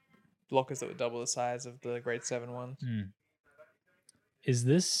like lockers that were double the size of the grade 7 ones. Is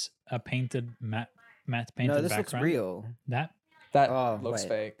this a painted matte painted No, this background? looks real. That That looks wait.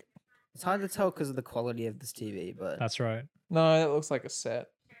 fake. It's hard to tell because of the quality of this TV, but that's right. No, that looks like a set.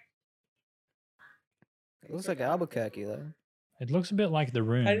 it looks like Albuquerque though. It looks a bit like The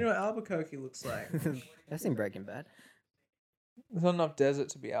Room. How do you know what Albuquerque looks like? That's in Breaking Bad. There's not enough desert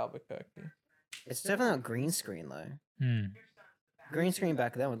to be Albuquerque. It's definitely not green screen though. Hmm. Green screen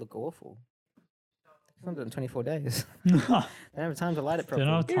back then would look awful. Filmed it in 24 days. They They don't have time to light it properly.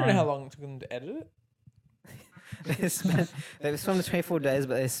 not- You don't know how Time. long it took them to edit it? They filmed in 24 days,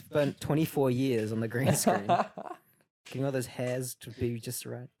 but they spent 24 years on the green screen. Getting all those hairs to be just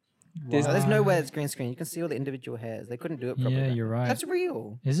right. There's- There's Wow. no way it's green screen. You can see all the individual hairs. They couldn't do it properly. Yeah, back you're then. right. That's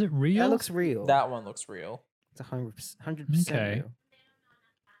real. Is it real? That looks real. That one looks real. It's 100% Okay.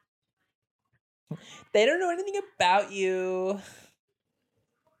 real. They don't know anything about you.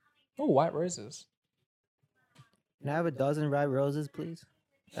 Oh, white roses. Can I have a dozen red roses, please?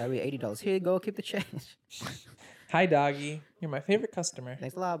 That'd be $80. Here you go. Keep the change. Hi, doggy. You're my favorite customer.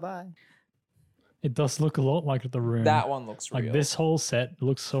 Thanks a lot. Bye. It does look a lot like The Room. That one looks real. like this whole set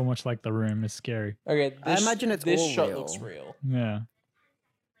looks so much like The Room. It's scary. Okay, I this, imagine it's this all shot real. looks real. Yeah.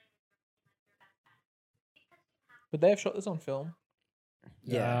 Would they have shot this on film?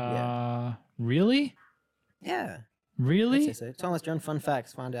 Yeah. Really? Yeah. Really? I'd say so. Thomas John, fun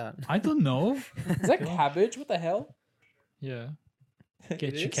facts. Find out. I don't know. Is that cabbage? What the hell? Yeah. It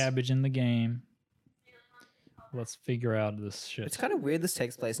Get your is? cabbage in the game. Let's figure out this shit. It's kind of weird this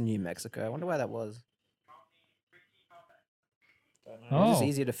takes place in New Mexico. I wonder why that was. It's Oh, just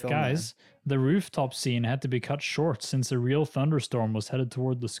easier to film guys, the rooftop scene had to be cut short since a real thunderstorm was headed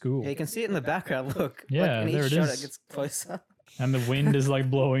toward the school. there. Yeah, you can see it in the background. Look. Yeah, like in there each it shot, is. it gets closer. And the wind is like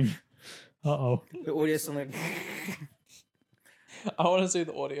blowing. Uh-oh. The audio's like. I want to see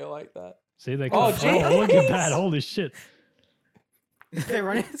the audio like that. See, they Oh, cut. Oh, look at that. jeez. Holy shit. They're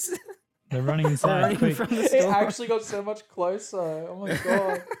running. They're running They're inside. running Quick. from the It store. actually got so much closer. Oh my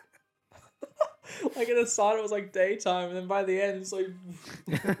god. Like at the start it was like daytime, and then by the end it's like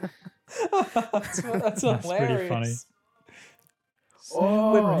that's That's pretty hilarious. funny.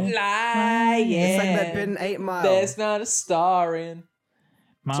 Oh, We're flying. it's like they've been 8 miles. There's not a star in.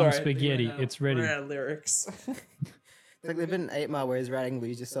 Mom Sorry, spaghetti. we're It's ready. out of lyrics. It's like they've been 8 mile where he's writing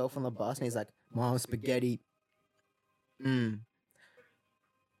 "Lose Yourself" on the bus, and he's like, "Mom, spaghetti."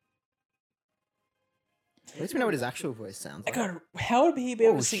 At least we know what his actual voice sounds like. God, how would he be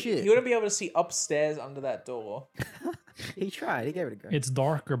able Oh, to see? shit. He wouldn't be able to see upstairs under that door. He tried. He gave it a go. It's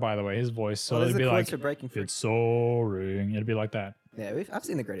darker, by the way, his voice. So Well, there's it'd the be chords like, for Breaking Free. it's soaring. It'd be like that. Yeah, I've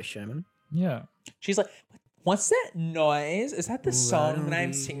seen The Greatest Showman. Yeah. She's like, "What's that noise? Is that the song that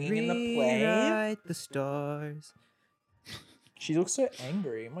I'm singing in the play?" Rewrite the stars. She looks so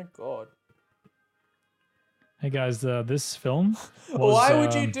angry. Oh my god. Hey guys, this film was, Why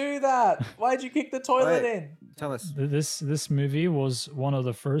would you do that? Why'd you kick the toilet Wait. in? Tell us. this movie was one of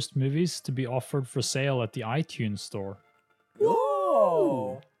the first movies to be offered for sale at the iTunes store.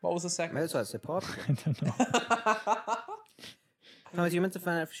 Whoa. What was the second? Maybe that's why it's so popular. I don't know. Thomas, you meant to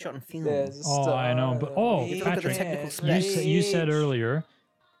find out if it's shot in film. There's a Oh, I know, but oh, You have to look at the Patrick, technical you specs. said earlier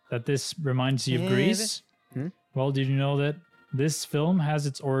that this reminds you of Yeah, Grease. Hmm? Well, did you know that this film has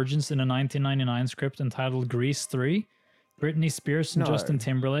its origins in a 1999 script entitled Grease 3? Britney Spears and No. Justin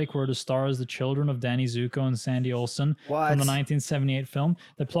Timberlake were to star as the children of Danny Zuko and Sandy Olsen What? from the 1978 film.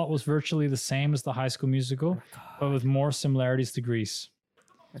 The plot was virtually the same as the High School Musical, but with more similarities to Grease.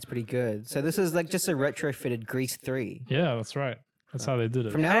 That's pretty good. So this is like just a retrofitted Grease 3. Yeah, that's right. That's how they did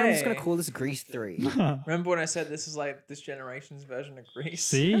it. From now on, I'm just going Hey. to call this Grease 3. Remember when I said this is like this generation's version of Grease?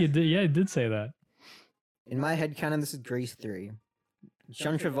 See, you did. Yeah, you did say that. In my head canon, this is Grease 3.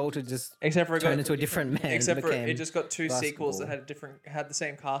 John Travolta just Except for it turned got, into a different man. except for became it just got two sequels that basketball. had the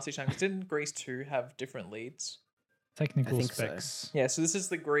same cast each time. 'Cause didn't Grease 2 have different leads? Technical think so. specs. Yeah, so this is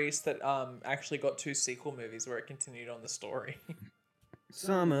the Grease that actually got two sequel movies where it continued on the story.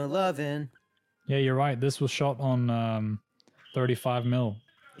 Summer loving. Yeah, you're right. This was shot on 35 mil.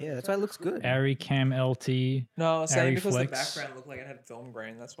 Yeah, that's why it looks good. Arri Cam LT. No, I was saying because the Ariflex. background looked like it had film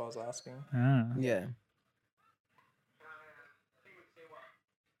grain. That's why I was asking. Ah. Yeah.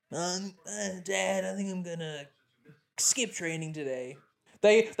 Dad, I think I'm gonna skip training today.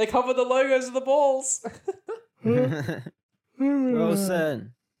 They cover the logos of the balls.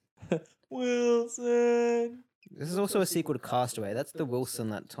 Wilson. Wilson. This is also a sequel to Castaway. That's the Wilson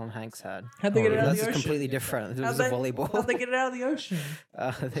that Tom Hanks had. How'd they get it out of That's the ocean? completely different. It How'd was a they- volleyball. How'd they get it out of the ocean?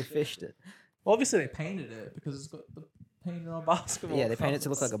 They fished it. Well, obviously they painted it because it's got the painted on basketball. Yeah, they painted it to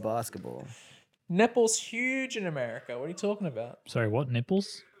look covers. like a basketball. Nettle's huge in America. What are you talking about? Sorry, what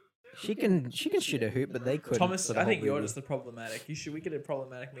nipples? She can shoot a hoop, but they couldn't. Thomas, for the I whole think you're movie. just the problematic. We get a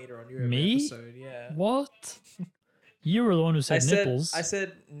problematic meter on you every Me? episode. Yeah. What? You were the one who said nipples. I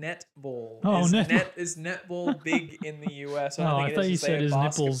said netball. Oh, Is netball big in the US? Oh, I thought you said his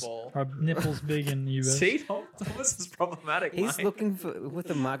nipples basketball. are nipples big in the US. See, Thomas is problematic. He's Mike. looking with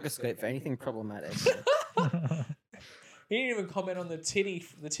a microscope for anything problematic. He didn't even comment on the titty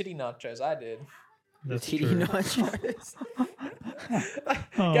nachos. I did. The That's titty true. nachos.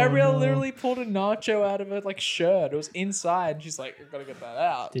 Oh, Gabrielle no. literally pulled a nacho out of her like shirt. It was inside. And she's like, "I've got to get that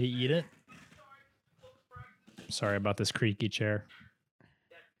out." Did he eat it? Sorry about this creaky chair.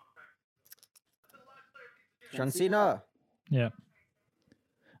 John Cena. Yeah.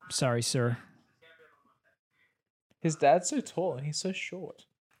 I'm sorry, sir. His dad's so tall and he's so short.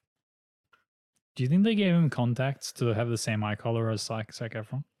 Do you think they gave him contacts to have the same eye color as Zac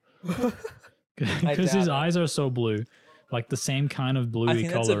Efron? Because his doubt it. eyes are so blue, like the same kind of I bluey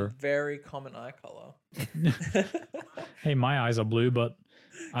think that's a color. very common eye color. Hey, my eyes are blue, but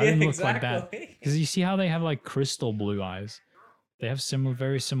I Yeah, didn't look like that. exactly. Because you see how they have like crystal blue eyes. They have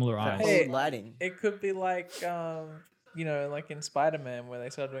very similar eyes. Hey, lighting. It could be like, like in Spider-Man where they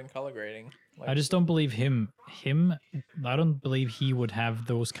started doing color grading. Like, I just don't believe him. I don't believe he would have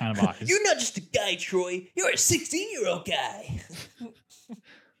those kind of eyes. You're not just a guy, Troy. You're a 16-year-old guy.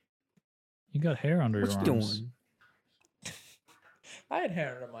 You got hair under What your you arms. doing? I had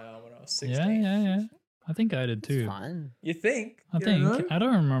hair under my arm when I was 16. Yeah. I think I did It's too. fine. You think? I You don't know? think. I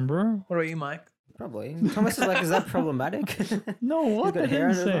don't remember. What about you, Mike? Probably. Thomas is like, is that problematic? No, what? got I hair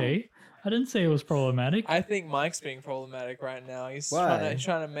didn't under his say. I didn't say it was problematic. I think Mike's being problematic right now. He's Why?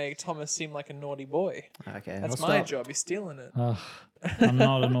 trying to make Thomas seem like a naughty boy. Okay. That's I'll my stop. job. He's stealing it. Ugh, I'm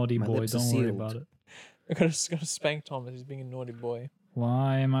not a naughty My boy. lips are Don't worry sealed. about it. I gotta spank Thomas. He's being a naughty boy.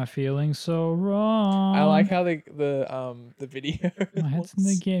 Why am I feeling so wrong? I like how the video. My head's in the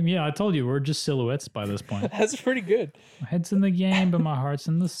looks. game. Yeah, I told you we're just silhouettes by this point. That's pretty good. My head's in the game, but my heart's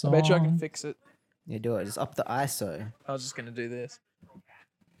in the I song. bet you I can fix it. Yeah, do it. Just up the ISO. I was just gonna do this.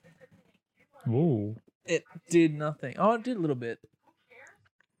 Ooh. It did nothing. Oh, it did a little bit.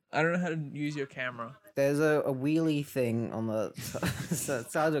 I don't know how to use your camera. There's a wheelie thing on the. So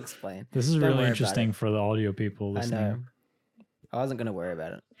it's hard to explain. This is Don't worry really about interesting it. for the audio people I listening. know. I wasn't gonna worry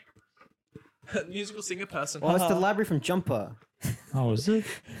about it. Musical singer person. Well, it's the haha. library from Jumper. Oh, is it?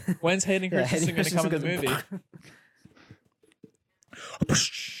 When's Hayden Yeah, Christensen Hayden gonna come in the Christensen movie?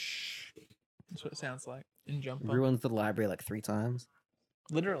 That's what it sounds like in Jumper. Ruins the library like 3 times.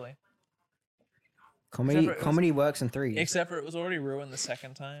 Literally. Comedy for it was- comedy works in 3s. Except for it was already ruined the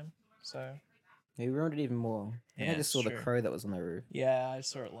second time. So He ruined it even more. I Yeah, just it's saw the true. crow that was on the roof. yeah, I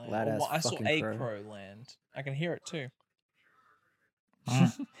saw it land. Loud Or ass I saw fucking a crow. crow land. I can hear it too. Huh.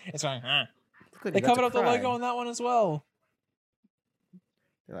 It's going. Huh. Look like They he got covered to up the cry. logo on that one as well.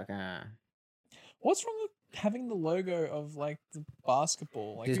 They're like, What's wrong with having the logo of like the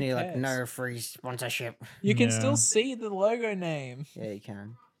basketball? Like, who Disney like cares? no free sponsorship. You can Yeah. still see the logo name. Yeah, you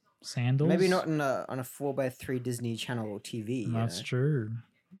can. Sandals? Maybe not on a 4x3 Disney Channel TV. you That's know? true.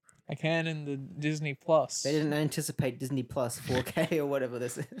 I can in the Disney Plus. They didn't anticipate Disney Plus 4K or whatever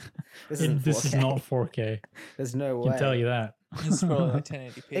this is. This isn't 4K. This is not 4K. There's no I way. can tell you that. It's probably like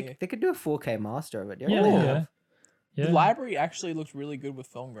 1080p. They could do a 4K master of it. Yeah, Yeah, they Ooh. do. Yeah. The library actually looks really good with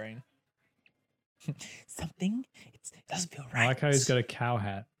film grain. Something it doesn't feel right. I like how he's got a cow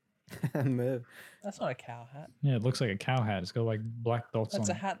hat. Move. That's not a cow hat. Yeah, it looks like a cow hat. It's got like black dots That's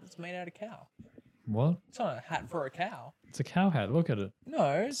a on it. hat that's made out of cow. What? It's not a hat for a cow. It's a cow hat. Look at it.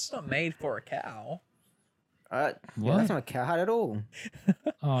 No, it's not made for a cow. Yeah, What? that's not a cow hat at all.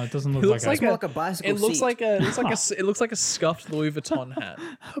 Oh, it doesn't look looks like, It's like more a- like a bicycle It looks seat. like it looks like a scuffed Louis Vuitton hat.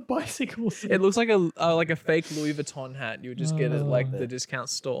 a bicycle seat. It looks like a fake Louis Vuitton hat you would just get at like Oh. the discount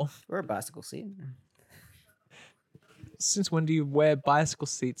store. Or a bicycle seat. Since when do you wear bicycle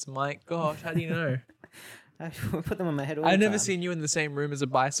seats, Mike? Gosh, how do you know? I put them on my head all the I've never time. seen you in the same room as a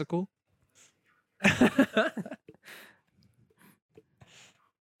bicycle.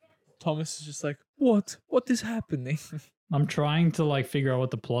 Thomas is just like, what? What is happening? I'm trying to like figure out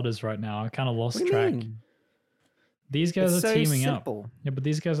what the plot is right now. I kind of lost What do you track. mean? These guys It's are so teaming up. simple. Yeah, but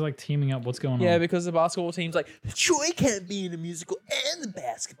these guys are like teaming up. What's going Yeah, on? because the basketball team's like, Troy can't be in a musical and the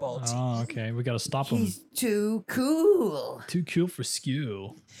basketball team. Oh, okay. We got to stop him. He's too cool. Too cool for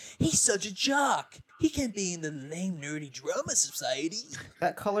school. He's such a jock. He can't be in the lame nerdy drama society.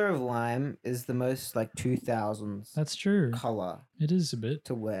 That color of lime is the most like 2000s That's true. color It is a bit.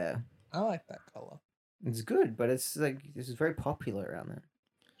 to wear. I like that color. It's good, but it's like this is very popular around there.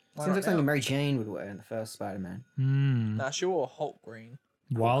 Why Seems not like something now? Mary Jane would wear in the first Spider-Man. Hmm. Nah, she wore Hulk green.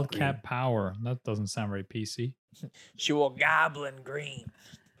 Wildcat power. That doesn't sound very PC. She wore Goblin green.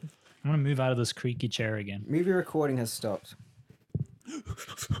 I'm gonna move out of this creaky chair again. Movie recording has stopped.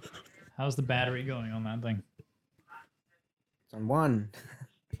 How's the battery going on that thing? It's on 1.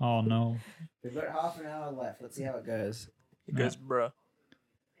 Oh no. We've got half an hour left. Let's see how it goes. It goes, bruh.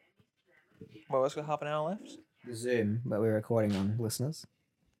 Well, let's got half an hour left. The Zoom that we're recording on, listeners.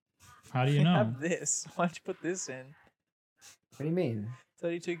 How do you We know? have this. Why'd you put this in? What do you mean?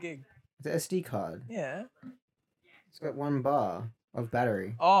 32 gig. It's an SD card. Yeah. It's got 1 bar of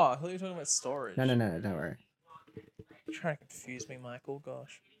battery. Oh, I thought you were talking about storage. No, don't worry. You're trying to confuse me, Michael.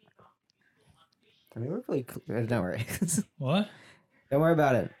 Gosh. I mean, we're really. Don't worry. What? Don't worry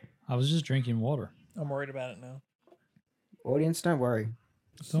about it. I was just drinking water. I'm worried about it now. Audience, don't worry.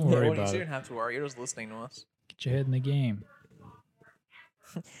 Don't worry Audience, about you it. don't have to worry. You're just listening to us. Get your head in the game.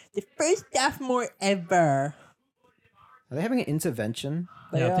 The first sophomore ever. Are they having an intervention?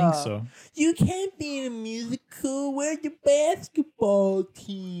 Yeah, I think so. You can't be in a musical. We're the basketball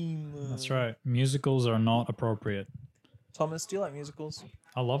team. That's right. Musicals are not appropriate. Thomas, do you like musicals?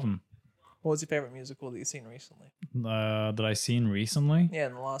 I love them. What was your favorite musical that you've seen recently? That I seen recently. Yeah,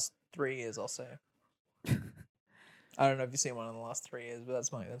 in the last 3 years, I'll say. I don't know if you've seen one in the last 3 years, but that's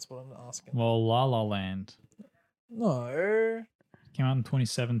what I'm asking. Well, La La Land No, came out in that's a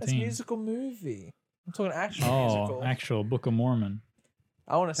 2017. musical movie. I'm talking actual Oh, musical. actual Book of Mormon.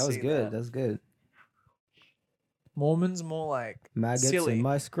 I want to That see was good. that. That was good. Mormon's more like Maggots silly. in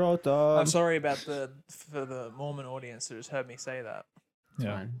my scrotum. I'm sorry about for the Mormon audience that just heard me say that. It's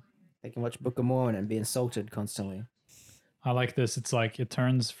Yeah, fine. They can watch Book of Mormon and be insulted constantly. I like this. It's like it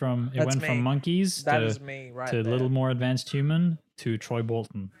turns from it That's went me. from monkeys That to is me right to there. little more advanced human to Troy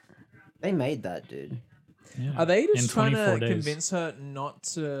Bolton. They made that, dude. Yeah. Are they in just trying 24 to days. convince her not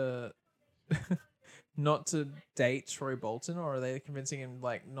to not to date Troy Bolton, or are they convincing him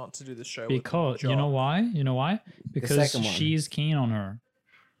like not to do the show? Because with you know Jock? why? You know why? Because second one. she's keen on her.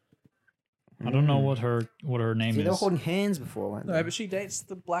 I don't know Mm. what her name See, they were is. holding hands before, weren't No, they? but she dates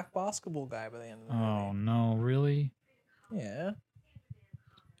the black basketball guy by the end of the Oh movie. no, really? Yeah,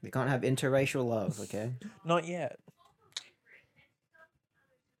 They can't have interracial love, okay? not yet.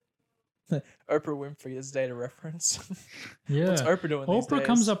 Oprah Winfrey is data reference. Yeah. What's Oprah doing these Oprah days?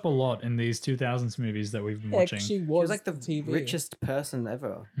 comes up a lot in these 2000s movies that we've been Yeah, 'cause watching. she She was was like the TV. richest person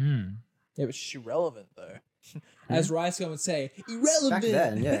ever. Hmm. Yeah, but she's irrelevant though. As Rice Gun would say, irrelevant. Back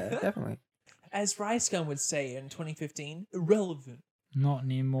then, yeah, definitely. As Rice Gun would say in 2015, irrelevant. Not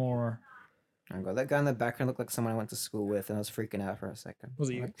anymore. Oh god, that guy in the background looked like someone I went to school with, and I was freaking out for a second. Was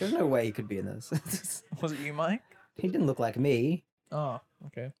it you? Like, there's no way he could be in this. Was it you, Mike? He didn't look like me. Oh,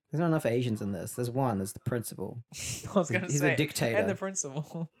 okay. There's not enough Asians in this. There's one. There's the principal. I was gonna He's say a dictator. and the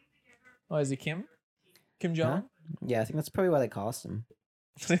principal. Oh, is he Kim? Kim Jong? Yeah, I think that's probably why they cast him.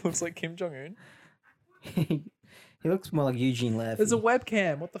 He looks like Kim Jong Un. He looks more like Eugene Levy. There's a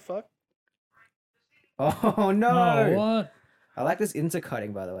webcam. What the fuck? Oh no! Oh, what? I like this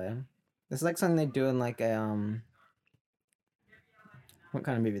intercutting, by the way. This is like something they do in like a What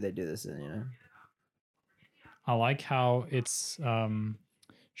kind of movie they do this in? You know? I like how it's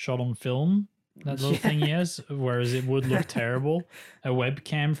shot on film. That little thing he has, whereas it would look terrible. A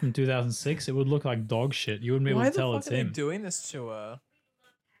webcam from 2006, it would look like dog shit. You wouldn't be able Why to the tell fuck it's are they him doing this to her?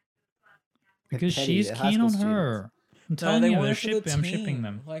 because petty, she's they're high keen school on students. her. I'm No, telling they you, want they're it for the I'm shipping team,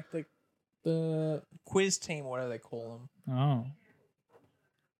 them. like the quiz team, whatever they call them. Oh,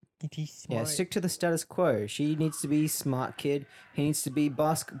 Yeah, stick to the status quo. She needs to be smart kid. He needs to be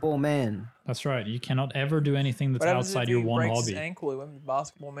basketball man. that's right. You cannot ever do anything that's What happens outside if your he one breaks hobby. his ankle? He won't be a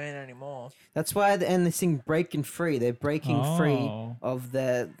basketball man anymore. That's why at the end they sing breaking free. They're breaking free Oh. of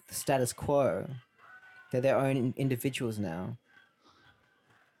the status quo. They're their own individuals now.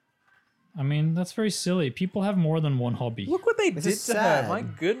 I mean, that's very silly. People have more than one hobby. Look what they This did is to her. sad. My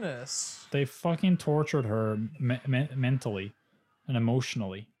goodness. They fucking tortured her mentally and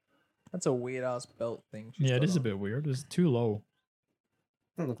emotionally. That's a weird ass belt thing. Yeah, it is a bit weird. It's too low.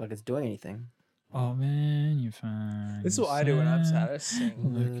 Doesn't look like it's doing anything. Oh man, you find This is what I do when I'm sad. I yourself sing.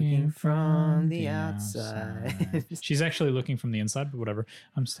 looking from from the the outside. outside. She's actually looking from the inside, but whatever.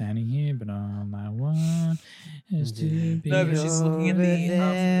 I'm standing here, but all I want is to be. No, but she's looking at over the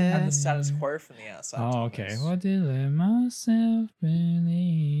there. status quo from the outside. Oh, okay. Thomas. What did let myself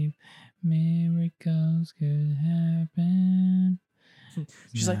believe miracles could happen?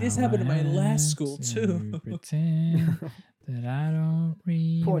 She's like, this happened in my last school too. Pretend that I don't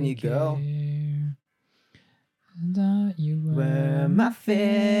really Poor new girl. care. Thought you Were my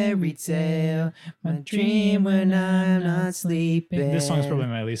fairy tale, my dream when I'm not sleeping. This song's probably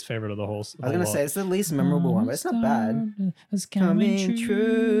my least favorite of the whole. I was gonna say it's the least memorable one, but it's not bad. It's Coming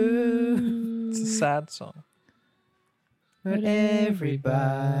true. It's a sad song. But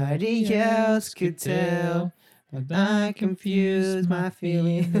everybody else could tell that I confused my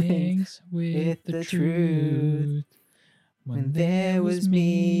feelings with the truth when there was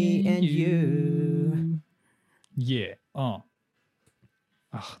me and you. Yeah.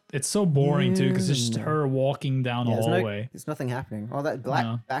 It's so boring too because it's just her walking down a Yeah, hallway. there's nothing happening. Oh, that black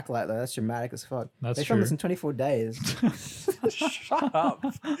No. backlight though, that's dramatic as fuck. That's They filmed true. this in 24 days. Shut up.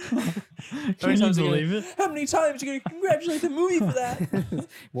 Can you believe it? How many times are you gonna congratulate the movie for that?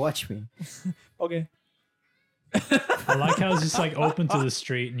 Watch me. Okay. I like how it's just like open to the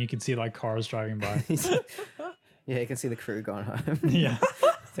street and you can see like cars driving by. Yeah, you can see the crew going home. Yeah.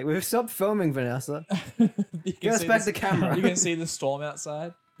 It's like, we've stopped filming, Vanessa. You Give can us see back the the camera. You can see the storm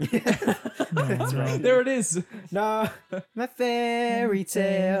outside. That's right. There it is. No, my fairy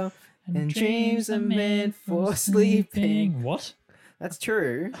tale and dreams are meant for sleeping. What? That's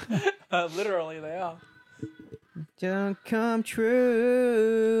true. Literally, they are. Don't come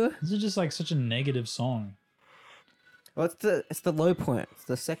true. This is just like such a negative song. Well, it's the low point. It's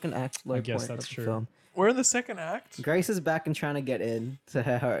the second act low I guess point that's of the true. film. We're in the second act. Grace is back and trying to get in to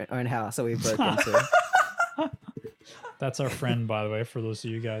her own house that we broke into. That's our friend, by the way, for those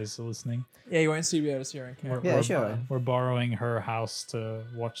of you guys listening. Yeah, you won't be able to see her on camera. Yeah, sure. We're borrowing her house to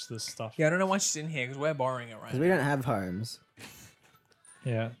watch this stuff. Yeah, I don't know why she's in here because we're borrowing it right Because now. we don't have homes.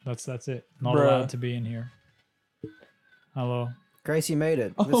 Yeah, that's it. Not Bruh. allowed to be in here. Hello. Grace, you made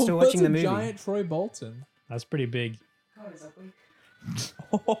it. We're Oh, still that's watching a the movie. giant Troy Bolton. That's pretty big.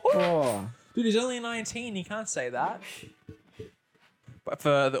 Oh. Dude, he's only 19. You can't say that. But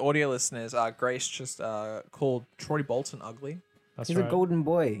for the audio listeners, Grace just called Troy Bolton ugly. That's He's right. a golden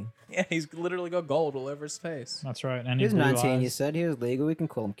boy. Yeah, he's literally got gold all over his face. That's right. And He was blue 19, you eyes. said. He was legal. We can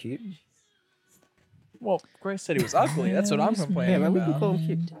call him cute. Well, Grace said he was ugly. That's what I'm Yeah, complaining but we can about. call him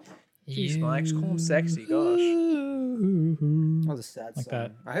cute. Jeez, Mike, just call him sexy. Gosh. That was a sad Like song.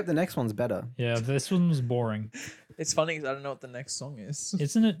 that. I hope the next one's better. Yeah, this one was boring. It's funny because I don't know what the next song is.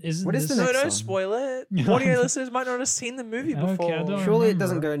 Isn't it? Isn't What is this? the No, next don't song? spoil it. Audio listeners might not have seen the movie Okay, I before. don't- Surely it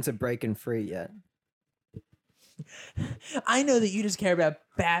doesn't remember. go into Breaking Free yet. I know that you just care about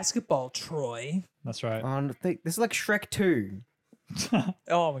basketball, Troy. That's right. I think this is like Shrek 2.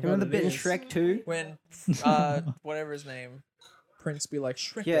 Oh my god. Remember the it bit in is. Shrek 2? When whatever his name, Prince be like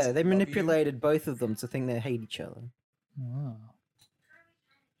Shrek. Yeah, doesn't they love you." manipulated both of them to think they hate each other. Oh.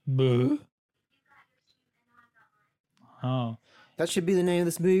 Boo. Oh, That should be the name of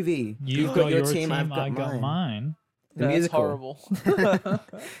this movie. you've got your team, I've got mine. The That's musical. horrible.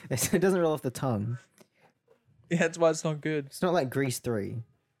 It doesn't roll off the tongue. Yeah, that's why it's not good. It's not like Grease 3.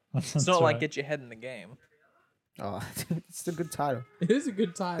 It's not like get your head in the game. Oh, it's a good title. It is a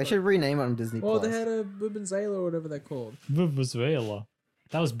good title. They should rename it on Disney Well, Plus. they had a Bubenzela or whatever they're called. Venezuela.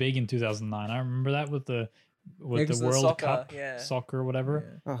 That was big in 2009. I remember that with the Yeah, 'cause the of the World soccer, Cup yeah. soccer,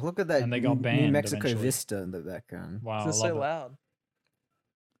 whatever. Oh, look at that And they got New banned Mexico eventually. Vista in the background. Wow, I It's love so it. loud.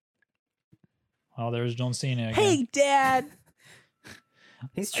 Oh, there's John Cena again. Hey, Dad.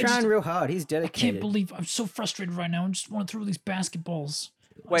 He's trying real hard. He's I dedicated. can't believe I'm so frustrated right now. I just want to throw these basketballs.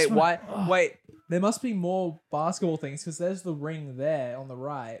 I Wait, just why? wanna- Wait, there must be more basketball things because there's the ring there on the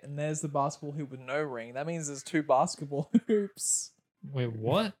right, and there's the basketball hoop with no ring. That means there's two basketball hoops. Wait,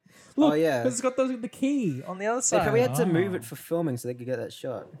 what? Look, Oh, yeah. because it's got the key on the other They side. probably had to move Ah. it for filming so they could get that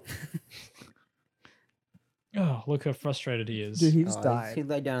shot. Oh, look how frustrated he is. Dude, he just Oh, died. He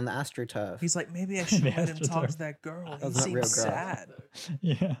laid down on the AstroTurf. He's like, maybe I should let him That's talk right. to that girl. He That's not real seems girl. sad.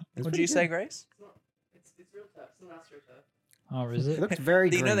 Yeah. What'd you say, Grace? Oh, is It it? looked very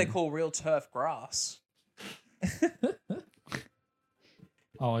Do you know they green. call real turf grass?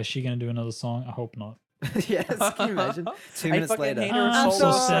 Oh, is she gonna do another song? I hope not. Yes, can you imagine? 2 I minutes fucking later. hate her I'm I so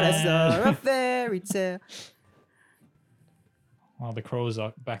solo. thought I sad. saw a fairy tale. Oh, the crows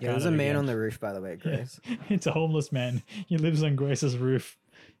are back Yeah, at there's it a man again. on the roof, by the way, Grace. It's a homeless man. He lives on Grace's roof.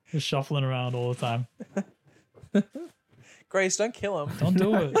 He's shuffling around all the time. Grace, don't kill him. Don't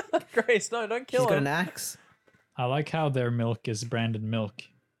do it. Grace, no, don't He's kill got him. an axe. I like how their milk is branded milk.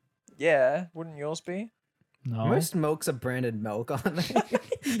 Yeah, wouldn't yours be? No. Most milks are branded milk on it.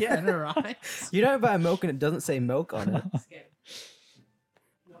 Yeah, right. You don't buy milk and it doesn't say milk on it.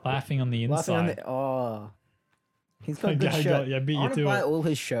 Laughing on the Laughing inside. on the, oh. He's got good shirts. Yeah, beat I you want to to buy it. all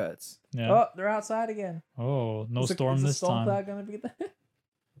his shirts. Yeah. Oh, they're outside again. Oh, no Is the- storm is the this storm time. cloud gonna be there?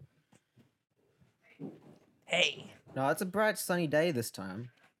 Hey. No, it's a bright sunny day this time.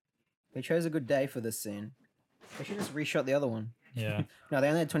 They chose a good day for this scene. They should just reshot the other one. Yeah. No, they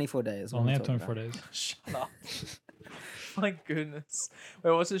only had 24 days. What Only am I had talking 24 about? days. Shut up. My goodness.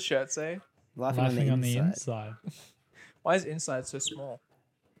 Wait, what's his shirt say? Laughing, on the inside. Why is inside so small?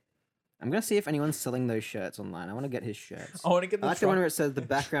 I'm gonna see if anyone's selling those shirts online. I want to get his shirts. I want to get I the like the one where it says the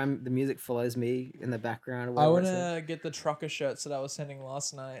background, the music follows me in the background. Or I whatever want it says. to get the trucker shirts that I was sending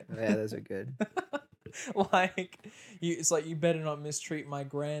last night. Yeah, those are good. Like, it's like, you better not mistreat my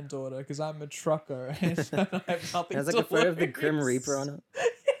granddaughter because I'm a trucker and I have nothing There's like to a photo of the lose. Grim Reaper on it.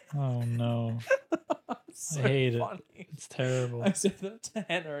 Oh no. So hate it. funny. It's terrible. I said that to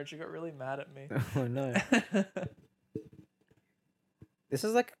Hannah and she got really mad at me. Oh no. This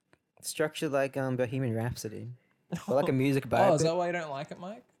is like structured like Bohemian Rhapsody, or like a music Oh, biopic. is that why you don't like it,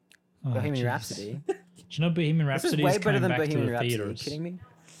 Mike? Oh, Bohemian jeez. Rhapsody. Do you know Bohemian This is Rhapsody way is better coming than back to Bohemian the Rhapsody. Are you theaters? kidding me?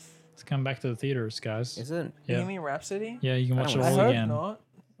 It's coming back to the theaters, guys. Is it? Yeah. Bohemian Rhapsody? Yeah, you can I watch it don't I all hope again. not.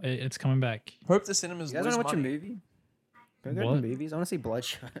 It's coming back. Hope the cinemas You guys lose want to watch money. a movie? Can we go to What? the movies? I want to see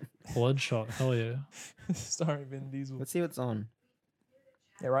Bloodshot. Bloodshot. Hell yeah. Starring Vin Diesel. Let's see what's on.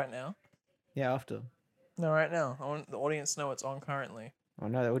 Yeah, right now. Yeah, after. No, right now. I want the audience to know it's on currently. Oh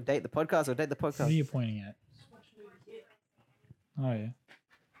no, that would date the podcast. Or date the What are podcast. you pointing at? Oh yeah.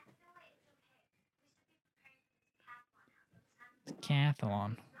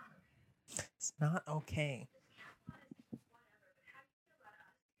 Decathlon. It's not okay.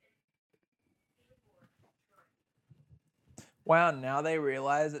 Wow, now they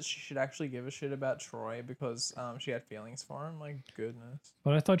realize that she should actually give a shit about Troy because she had feelings for him. My goodness.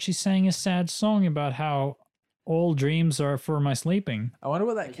 But I thought she sang a sad song about how all dreams are for my sleeping. I wonder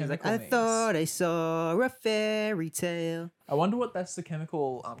what that She's chemical like, I means. thought I saw a fairy tale. I wonder what that's the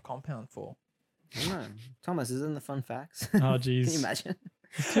chemical compound for. I don't know. Thomas, is it in the fun facts? Oh Can jeez. you imagine?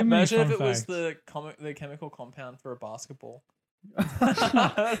 Too many Imagine if fun it was facts. the chemical compound for a basketball.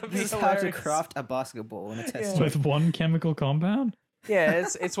 This be is how to hilarious. craft a basketball in a test Yeah. tube. With one chemical compound? Yeah,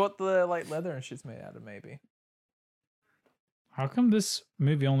 it's what the like leather and shit's made out of, maybe. How come this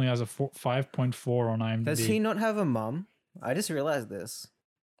movie only has a 5.4 on IMDb? Does he not have a mum? I just realized this.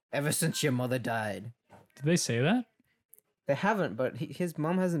 Ever since your mother died. Did they say that? They haven't, but his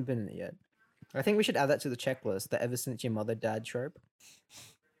mum hasn't been in it yet. I think we should add that to the checklist, the ever since your mother died trope.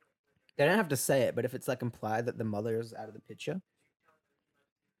 They don't have to say it, but if it's like implied that the mother is out of the picture.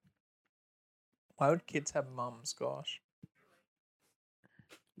 Why would kids have mums? Gosh,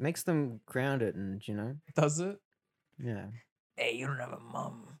 Makes them grounded and, you know, does it? yeah. Hey, you don't have a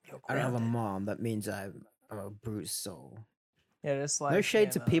mum. You're I don't have a grounded. mom. That means I'm a bruised soul. Yeah, just like No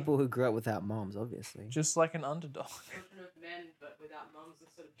shade to in, people who grew up without moms, obviously. just like an underdog. Children of men, but without mums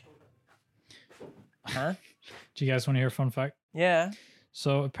instead of children. Huh? Do you guys want to hear a fun fact? Yeah.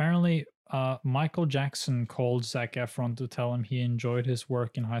 So apparently, Michael Jackson called Zac Efron to tell him he enjoyed his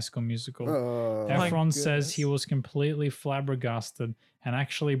work in High School Musical. Oh. my Efron says he goodness. was completely flabbergasted and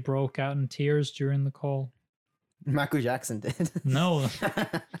actually broke out in tears during the call. Michael Jackson did. No,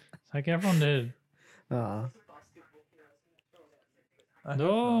 Zac Efron did. Aw. I hope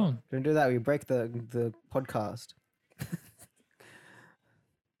No, Don't do that. We break the podcast.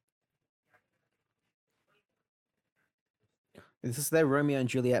 This is their Romeo and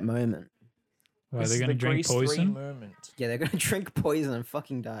Juliet moment. Why, This they're is gonna the drink Grease 3 poison, moment. Yeah, they're gonna drink poison and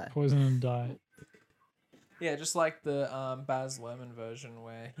fucking die. poison and die. Yeah, just like the Baz Luhrmann version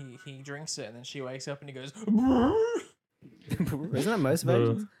where he drinks it and then she wakes up and he goes. Isn't that most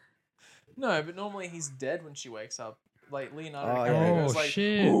versions? No, but normally he's dead when she wakes up. Like Leonardo Oh, DiCaprio yeah. goes Oh, like,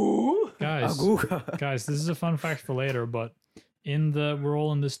 shit. "Ooh." Guys, Aguga. guys, this is a fun fact for later, but in the "We're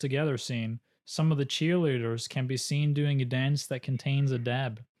all in this together" scene, some of the cheerleaders can be seen doing a dance that contains a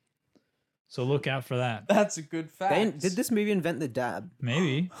dab. So look out for that. That's a good fact. Did this movie invent the dab?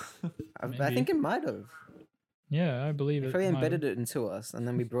 Maybe. I Maybe. think it might have. Yeah, I believe They it. probably might embedded it into us, and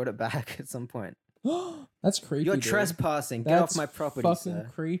then we brought it back at some point. That's creepy. You're dude. trespassing. Get That's off my property, fucking sir.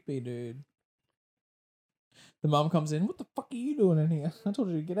 creepy, dude. The mom comes in. What the fuck are you doing in here? I told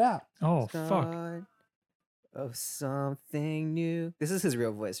you to get out. Oh, fuck. Start of something new. This is his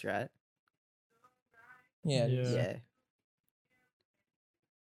real voice, right? Yeah. Yeah. Yeah.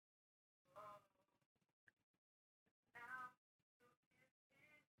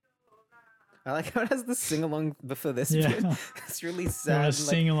 I like how it has the sing along before this Yeah. bit. It's really You sad. want like- to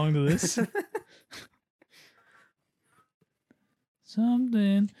sing along to this?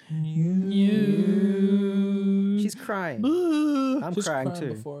 Something new. She's crying. Boo. I'm Just crying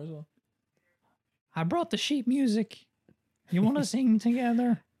too. before as well. I brought the sheet music. You want to sing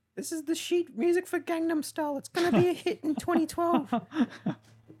together? This is the sheet music for Gangnam Style. It's gonna be a hit in 2012.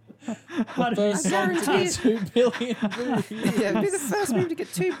 How did First he, song to guarantee get 2 billion views. Yeah, it'd be the first movie to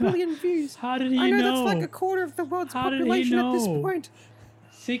get 2 billion views. how did he I know, know? that's like a quarter of the world's How did he population at this know? point.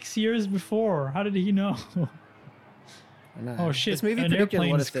 6 years before. How did he know? I know. Oh shit! This movie An predicted a lot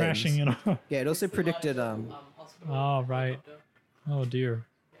airplane's of things. crashing. Yeah, it also predicted Hospital Oh, right. helicopter. Oh dear.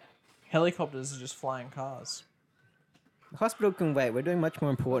 Helicopters are just flying cars. the hospital can wait. We're doing much more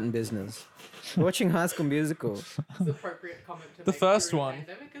important business. We're watching High School Musical. It's the appropriate comment to The make first during a one.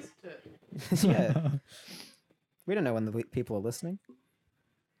 pandemic, isn't it? Yeah, we don't know when the people are listening.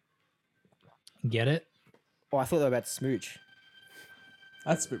 Get it? Oh, I thought they were about to smooch.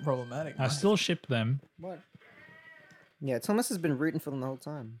 That's a bit problematic. I still ship them. What? Yeah, Thomas has been rooting for them the whole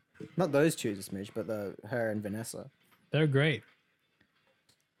time. Not those two to smooch, but her and Vanessa. They're great.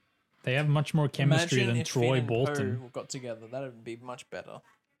 They have much more chemistry Imagine than if Troy Finn and Bolton. Poe got together. That would be much better.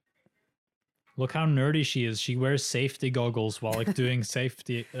 Look how nerdy she is. She wears safety goggles while like doing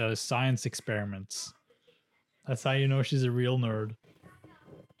safety science experiments. That's how you know she's a real nerd.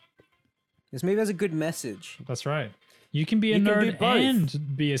 This movie has a good message. That's right. You can be a You can do nerd both.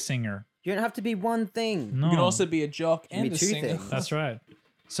 and be a singer. You don't have to be one thing. No, You can also be a jock Can be and a two singer. things. that's right.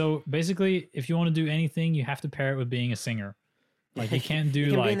 So basically, if you want to do anything, you have to pair it with being a singer. Like you can't do You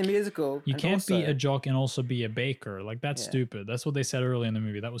can like be in the musical. you and can't be also- a jock and also be a baker. Like that's Yeah. stupid. That's what they said earlier in the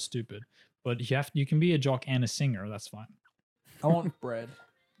movie. That was stupid. But you can be a jock and a singer. That's fine. I want bread.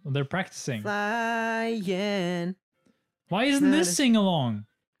 Well, they're practicing. flying. Why isn't this That is- sing along?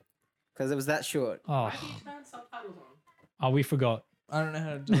 Because it was that short. Oh, Why do you turn subtitles on? we forgot. I don't know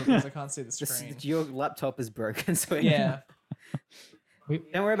how to do it because I can't see the This- screen. your laptop is broken, so Yeah.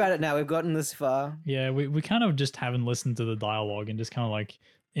 don't worry about it now. We've gotten this far. Yeah, we kind of just haven't listened to the dialogue and just kind of like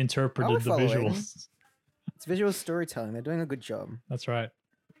interpreted the following. visuals. It's visual storytelling. They're doing a good job. That's right.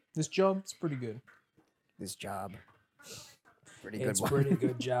 This job's pretty good. This job. Pretty good one.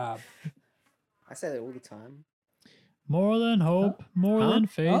 good job. I say that all the time. More than hope, more Huh? than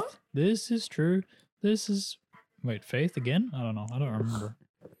faith. Huh? This is true. This is wait, faith again? I don't know. I don't remember.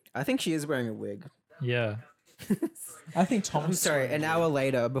 I think she is wearing a wig. Yeah. I think Tom's I'm sorry, an hour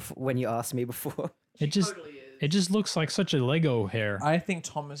later, before, when you asked me before. It just Totally is. it just looks like such a Lego hair. I think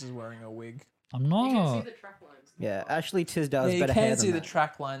Thomas is wearing a wig. I'm You can not. see the track lines. Yeah, Ashley Tisdale has Yeah, you better hair can than see the that.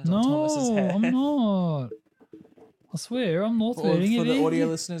 track lines on Thomas's No, hair. I'm not. I swear, I'm not For wearing it. the audio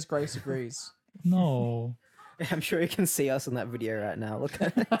listeners, Grace agrees. No. I'm sure you can see us in that video right now. Look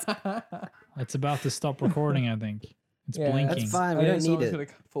at it. It's about to stop recording, I think. It's Yeah, blinking. That's fine. We I don't think need someone's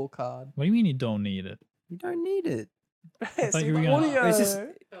it. got a full card. What do you mean you don't need it? You don't need it. thought you were gonna- audio. It's just-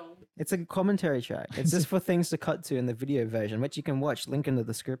 Film. It's a commentary track. It's just for things to cut to in the video version, which you can watch. Link in the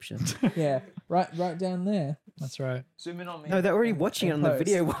description. yeah, right down there. That's right. Zoom in on me. No, they're already and- watching it and on the post.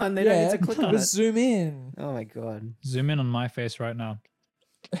 video one. They don't need to click on but it. zoom in Oh my god. Zoom in on my face right now.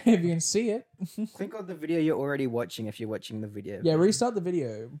 if you can see it. Click on the video you're already watching if you're watching the video. Yeah, version. restart the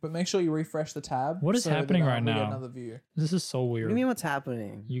video, but make sure you refresh the tab. What is so that, happening right we get now? Another view. This is so What do weird. you mean what's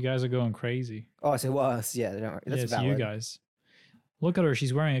happening? You guys are going crazy. Oh, so us. Yeah, don't worry. That's Yes, valid. you guys. Look at her.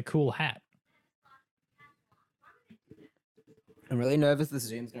 She's wearing a cool hat. I'm really nervous the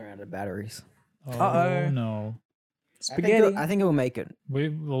zoom's gonna run out of batteries. Oh Uh-oh. no. Spaghetti. I think it will make it. We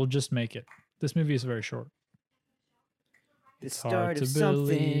will just make it. This movie is very short. The It's hard start to of something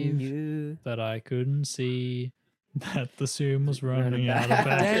believe new. that I couldn't see that the Zoom was running out of Dance,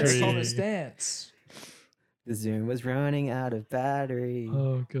 Dance, battery. Thomas, dance. The zoom was running out of battery.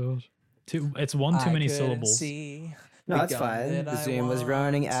 Oh god. It's one too I many couldn't syllables. See no, the that's gun fine. that The I zoom was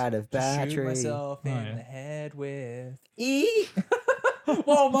running want out of to shoot battery. myself Oh, in yeah. the head with. E.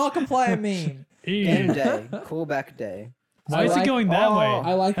 Whoa, Markiplier meme. Game Ew. day. Callback day. Why I is it like- going that oh, way?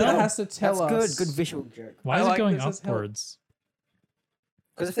 I like that Hell, it has to tell That's us. good. Good visual joke. Why I is like it going this as help. upwards?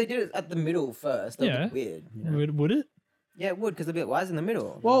 Because if they did it at the middle first, that would Yeah. be weird. You know? Would it? Yeah, it would, because it'd be like, why is it in the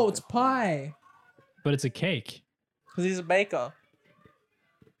middle? Whoa, it's pie. But it's a cake. Because he's a baker.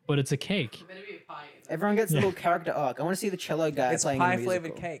 But it's a cake. There better be a pie in there. Everyone gets Yeah. a little character arc. I want to see the cello guy It's playing in the pie flavored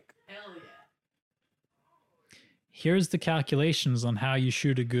musical. cake. Hell yeah. Here's the calculations on how you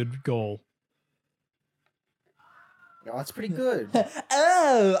shoot a good goal. Oh, that's pretty good.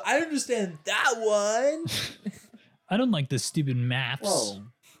 Oh, I understand that one. I don't like this stupid maths. Whoa.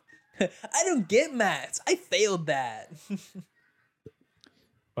 I don't get maths. I failed that.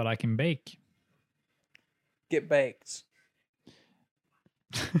 But I can bake. Get baked.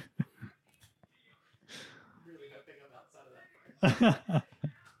 Really hoping I'm outside of that frame.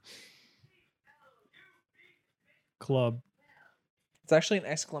 Club. It's actually an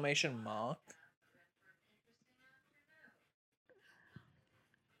exclamation mark.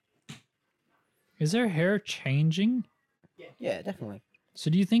 Is their hair changing? Yeah, definitely. So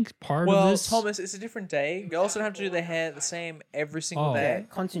do you think part Well, of this? Thomas, it's a different day. Girls don't have to do their hair the same every single Oh. Yeah, day.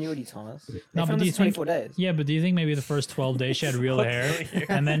 continuity, Thomas. They No, but filmed do you this in think? 24 days. Yeah, but do you think maybe the first 12 days she had real hair,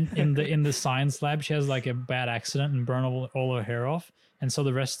 and then in the science lab she has like a bad accident and burn all her hair off, and so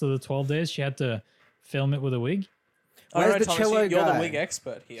the rest of the 12 days she had to film it with a wig? I don't Where's know, the Thomas, cello you're the guy? wig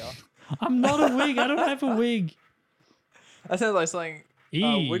expert here. I'm not a wig. I don't have a wig. That sounds like something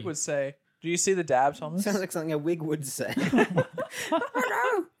E. Wig would say. Do you see the dab, Thomas? Sounds like something a wig would say.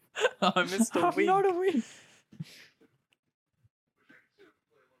 Oh, Mr. I'm Wig. not a wig.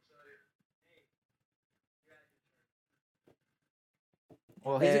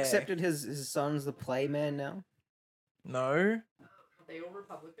 Well, he's Hey. accepted his son's the playman now. No, Are they all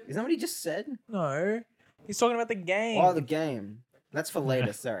Republicans? Isn't that what he just said? no. He's talking about the game. Oh, the game. That's for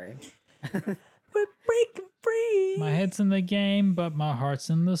later, sorry. We're breaking free. My head's in the game, but my heart's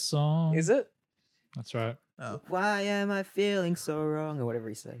in the song. Is it? That's right. Oh. Why am I feeling so wrong? Or whatever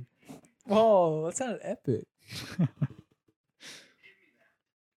he said. Oh, that sounded epic.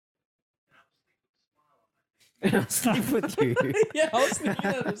 I'll sleep with you. Yeah, I was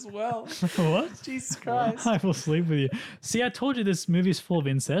thinking that as well. What? Jesus Christ. I will sleep with you. See, I told you this movie's full of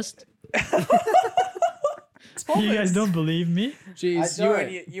incest. You guys don't believe me? Jeez, I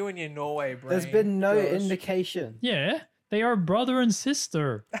don't. you and your Norway brain. There's been no Gosh. indication. Yeah, they are brother and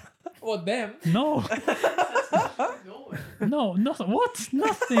sister. Well, them. No, Norway. no, what?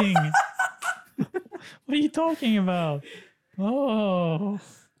 Nothing. What are you talking about? Oh,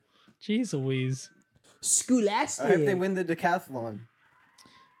 jeez Louise. Scholastic. I hope they win the decathlon.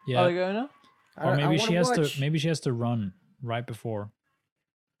 Yeah, Are they going now? or maybe she has watch. to. Maybe she has to run right before.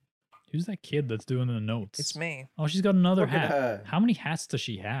 Who's that kid that's doing the notes? It's me. Oh, she's got another Look at hat. her. How many hats does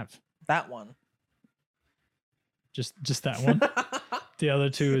she have? That one. Just that one. The other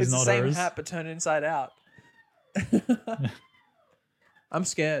two is It's the not same hers. hat but turned inside out. I'm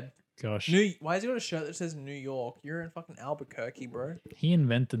scared. Gosh, Why has he got a shirt that says New York? You're in fucking Albuquerque, bro. he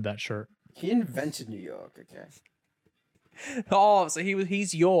invented that shirt. He invented New York, okay. Oh, so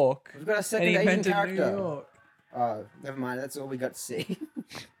he's York. We've got a And second he Asian invented New character. York. Oh, never mind. That's all we got to see.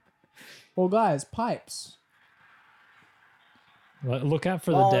 Well, guys, pipes. Look out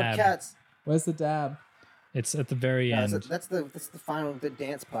for the oh, dab. cats. Where's the dab? It's at the very No, end. that's the final the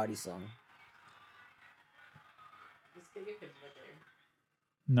dance party song. Let's get your kids birthday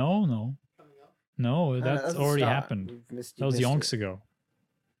No, coming up. no, No, that's the already start. happened. You've missed- That you've was missed yonks it. ago.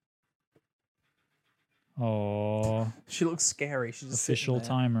 Oh, She looks scary. She's just official sitting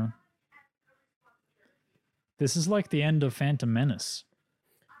there. timer. This is like the end of Phantom Menace.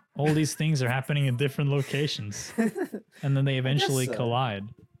 All these things are happening in different locations, and then they eventually so. collide.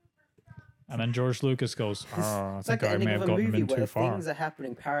 And then George Lucas goes, "Oh, I It's like think the I may ending have of a gotten movie in too where far." things are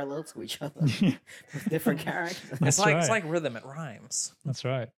happening parallel to each other with different characters. It's That's like right. it's like rhythm. It rhymes. That's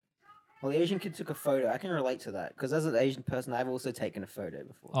right. Well, the Asian kid took a photo. I can relate to that because as an Asian person, I've also taken a photo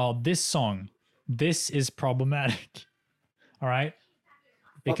before. Oh, this song, this is problematic. All right,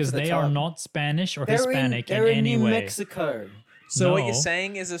 because to the they are top. not Spanish or They're Hispanic they're in in any New way. Mexico. So what No. you're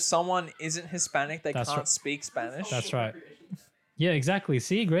saying is, if someone isn't Hispanic, they That's can't right. speak Spanish. That's right. Yeah, exactly.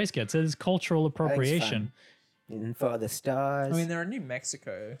 See, Grace gets it. It's cultural appropriation. And for the stars, I mean, they're in New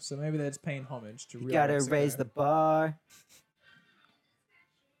Mexico, so maybe they're just paying homage to you real gotta Mexico. raise the bar.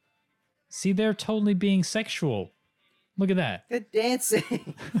 See, they're totally being sexual. Look at that. They're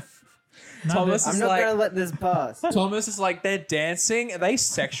dancing. Now Thomas that- I'm is not like- gonna let this pass. Thomas is like, they're dancing. Are they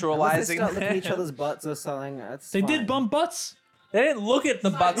Unless they sexualizing start looking at each them? other's butts or something. That's they fine. did bump butts. They didn't look at the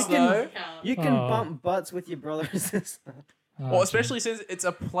butts though. You can Oh. bump butts with your brother and sister. Well, Okay. especially since it's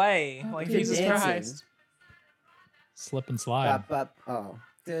a play. Like You're Jesus dancing. Christ. Slip and slide. Oh,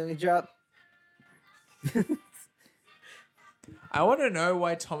 did drop? I want to know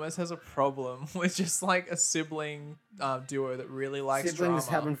why Thomas has a problem with just like a sibling duo that really likes Siblings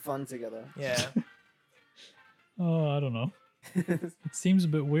drama. having fun together. Yeah. Oh, I don't know. It seems a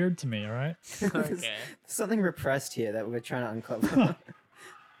bit weird to me, all right? There's something repressed here that we're trying to uncover.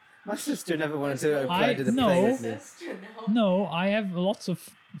 My sister never wanted to play to the no. play with me. No, I have lots of.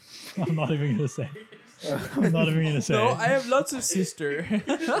 I'm not even gonna say. I'm not even gonna say. No, it. I have lots of sister.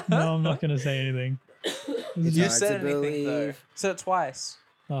 No, I'm not gonna say anything. This You is- hard said to anything though. believe. Said it twice.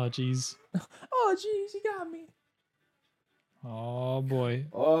 Oh, jeez. Oh jeez, you got me. Oh boy.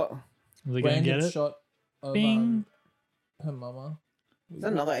 Oh, Are they gonna get it? shot of Bing. her mama. is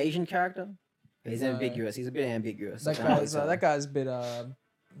that another Asian character? He's No. ambiguous. He's a bit ambiguous. That I can't really guy's tell. that guy's a bit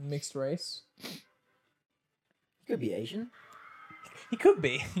mixed race. Could be Asian. He could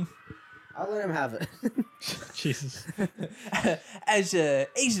be. I'll let him have it. Jesus. As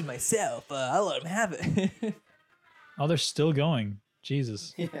Asian myself, I'll let him have it. Oh, they're still going.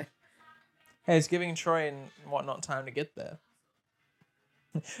 Jesus. Yeah. Hey, it's giving Troy and whatnot time to get there.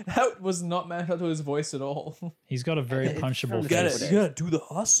 That was not matched up to his voice at all. He's got a very It's punchable from the face. Focus. gotta do the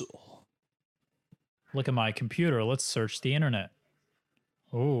hustle. Look at my computer. Let's search the internet.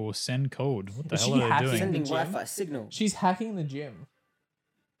 Oh, send code. What the Is hell she are they hacking? doing? Sending the gym? Wi-Fi signal. She's hacking the gym.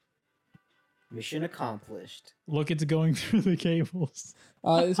 Mission accomplished. Look, it's going through the cables.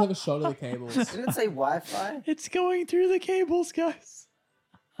 Let's have a shot of the cables. Didn't it say Wi-Fi? It's going through the cables, guys.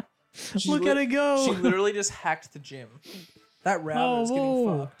 She Look at it go. She literally just hacked the gym. That router Oh, is getting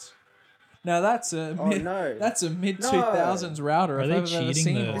whoa. fucked. Now that's a Oh, no. that's a mid 2000s router. Are if they I've ever cheating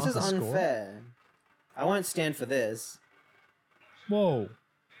seen the- one. This is the score? unfair. I won't stand for this. Whoa.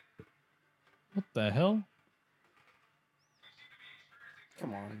 What the hell?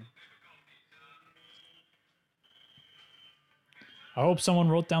 Come on. I hope someone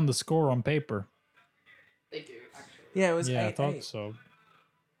wrote down the score on paper. They do, actually. Yeah, it was Yeah, 8-8. I thought so.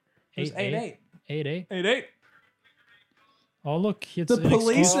 It was 8-8. 8-8. 8-8. Oh, look. It's The an excuse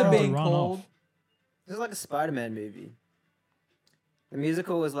police for are him to being run called. off. This is like a Spider-Man movie. The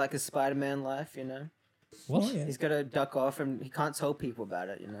musical was like a Spider-Man life, you know? What? Oh, yeah. He's got to duck off and he can't tell people about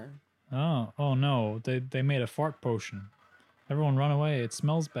it, you know? Oh no. They made a fart potion. Everyone run away. It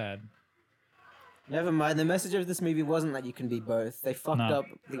smells bad. Never mind. The message of this movie wasn't that you can be both. They fucked No. up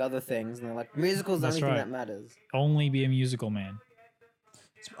the other things, and they're like, musical's the That's only thing right. that matters. Only be a musical man.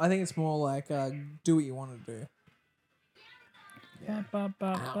 I think it's more like do what you want to do. Bop, bop,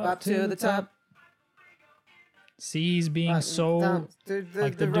 bop, Up to the top. See, he's being Down so to the-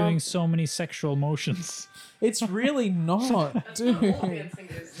 like they're the doing rope. so many sexual motions. It's really not, dude. Dancing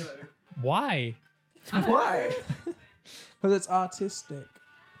is though. Why? Why? Because it's artistic.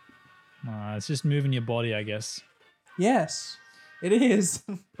 It's just moving your body, I guess. Yes, it is.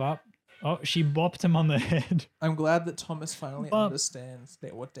 Bop. Oh, she bopped him on the head. I'm glad that Thomas finally But- understands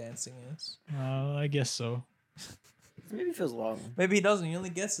what dancing is. I guess so. This movie feels long. Maybe he doesn't. He only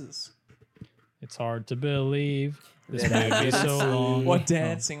guesses It's hard to believe this That I movie didn't so see long. what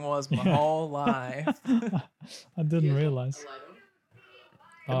dancing was my whole life. I didn't realize.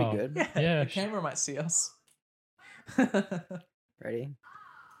 A light on. That'd be Oh, good. yeah. The camera might see us. Ready?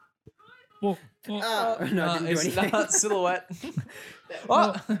 Whoa. Oh, no, didn't do it's anything. not silhouette.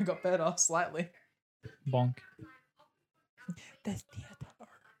 Oh, got better slightly. Bonk. That's theater.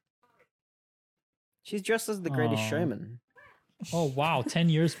 She's dressed as the greatest Aw. showman. Oh wow! 10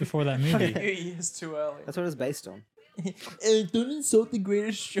 years before that movie. 2 years too early. That's what it's based on. Don't insult the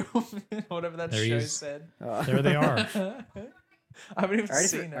greatest showman. Whatever that There he show is. said. Oh. There they are. I haven't even I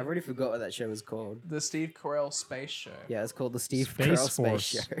seen already, I it. already forgot what that show was called. The Steve Carell Space Show. Yeah, it's called the Steve Space Carell Space Force.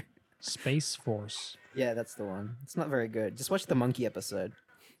 Show. Space Force. Yeah, that's the one. It's not very good. Just watch the monkey episode.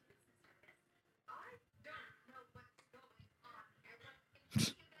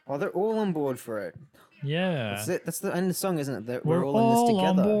 Oh, they're all on board for it. Yeah. That's it. That's the end of the song, isn't it? That We're we're all in this all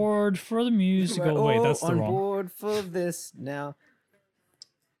on together. board for the We're musical. Wait, all that's the on wrong. board for this now.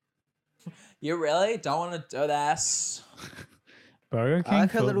 You really don't want to do this? Burger King I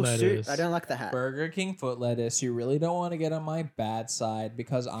like her foot little lettuce. suit. I don't like the hat. Burger King foot lettuce. You really don't want to get on my bad side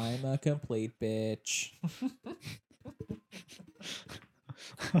because I'm a complete bitch.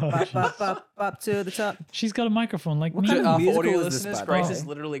 Oh, Bop, jeez. bop, bop, bop to the top. She's got a microphone like What me. kind of For musical audio is this, listeners, by the Grace way? is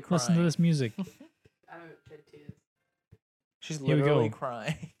literally crying. Listen to this music. I don't shed tears. She's Here we literally go.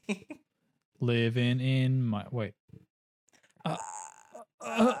 crying. Living in my wait.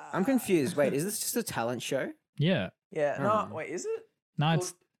 I'm confused. Wait, is this just a talent show? Yeah. Yeah, no, Hmm. wait, is it? No,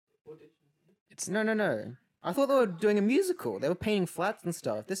 it's It's no. I thought they were doing a musical. They were painting flats and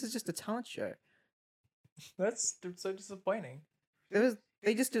stuff. This is just a talent show. That's so disappointing.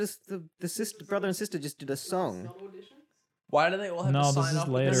 They just did the sister, brother and sister just did a song. Not auditions? Why do they all have No, to this sign is up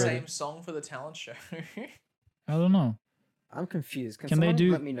with the later. same song for the talent show? I don't know. I'm confused. Can Can they someone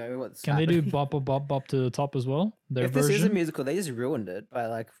do- let me know what's Can they do happening? bop bop bop bop to the top as well? Their If this is a version. musical, they just ruined it by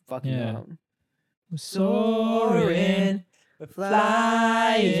like fucking Yeah. up. Soaring,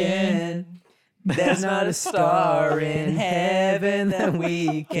 flying. There's not a star in heaven that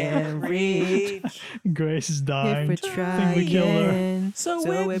we can reach. Grace is If dying. we're think we killed her. trying, So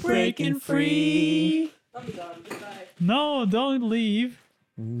we're breaking free. I'll be gone. Goodbye. No, don't leave.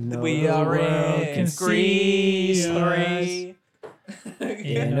 No We are world in can Grease see 3.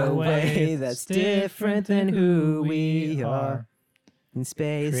 in a way that's different than who we are. In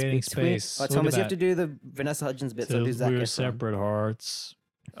space, Creating between- space. Oh, Look at Thomas, you have that. to do the Vanessa Hudgens bit. So Till do Zac we're Efron. separate hearts.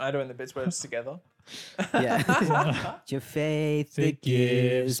 I doing the bits where it's together. Yeah. Your faith that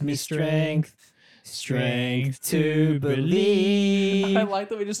gives me strength, strength to I believe. like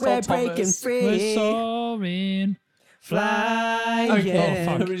that we just We're told breaking Thomas. We're free, soaring, flying. Okay,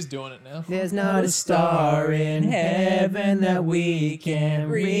 fuck. nobody's doing it now. There's not a star in heaven that we can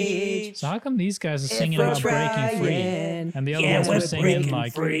reach. So how come these guys are If singing we're about breaking free, trying. and the other Yeah, ones we're were singing breaking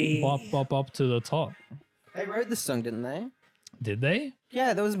like free. bop bop bop to the top? They wrote the song, didn't they? Did they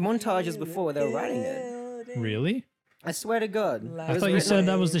Yeah, there was montages before they were writing it. really? I swear to God. I thought you said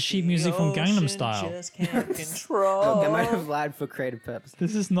that was the sheet music from Gangnam Style. Look, I might have lied for creative purposes.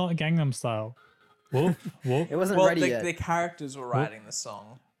 This is not Gangnam Style. Whoop whoop. It wasn't Well, ready yet. the characters were writing the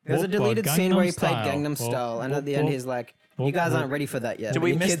song. There's a Whoop, deleted scene Gangnam where he played Style. Gangnam Whoop, Style, and whoop, at the end whoop. he's like, "You Whoop, guys whoop. aren't ready for that yet. Did but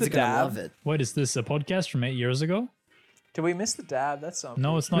we your miss kids the are gonna dab? love it." Wait, is this a podcast from 8 years ago? Did we miss the dab? That song.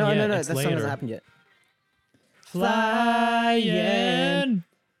 No, it's not No, yet. no, no. It's That song later. hasn't happened yet. Flying.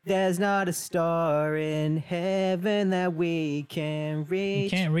 There's not a star in heaven that we can You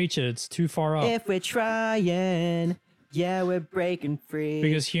reach. can't reach it. It's too far up. If we're trying, yeah, we're breaking free.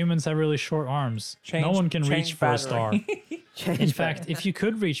 Because humans have really short arms. No one can reach for a star. In fact, if you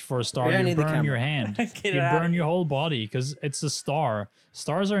could reach for a star, We don't you'd need the burn your camera. hand. Get You'd it out of burn your whole body because it's a star.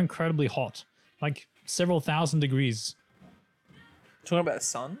 Stars are incredibly hot, like several thousand degrees. Talking about the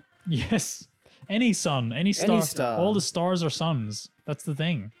sun. Yes. Any sun, any star, star. all the stars are suns. That's the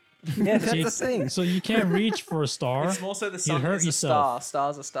thing. yeah, that's So you, the thing. so you can't reach for a star. It's more so the sun hurt is a yourself.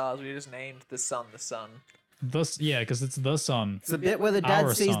 star. Stars are stars. We just named the sun the sun. Yeah, because it's the sun. It's the bit where the dad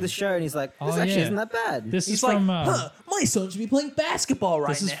Our sees son. the show and he's like, "This Oh, actually yeah. isn't that bad." This He's is like, from my son should be playing basketball right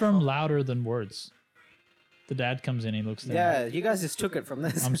this is now. from Louder Than Words. The dad comes in, he looks down. Yeah, you guys just took it from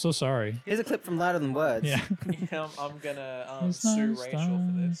this. I'm so sorry. Here's a clip from Louder Than Words. Yeah. I'm gonna It's sue not Rachel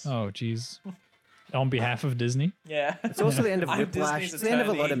for this. stars. Oh, jeez. On behalf of Disney? Yeah. It's also the end of I'm Whiplash. Disney's It's the end of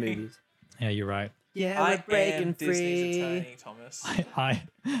a lot of attorney. movies. Yeah, you're right. Yeah, I we're breaking am Disney's free. attorney, Thomas.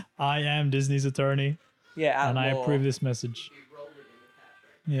 I am Disney's attorney, Yeah, and I outlaw. approve this message.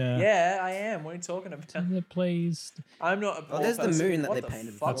 Yeah. Yeah, I am. What are you talking about? The place. I'm not a poor there's the person. moon that What they the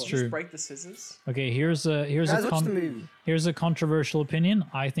painted fuck? That's Did you just true. break the scissors? Okay, here's a Guys, watch the movie. here's a controversial opinion.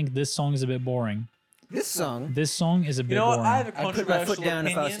 I think this song is a bit boring. This song. This song is a bit You know what? boring. I have a I'd put controversial my foot down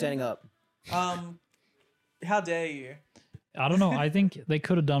opinion. if I was standing up. How dare you? I don't know. I think they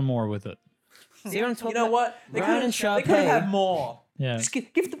could have done more with it. See what I'm talking You know about? what? They Ryan and could have Sharpay. had more. Yeah. Just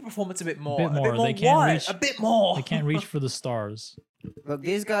give the performance a bit more. bit more. They can't what? reach- A bit more. They can't reach for the stars. Look,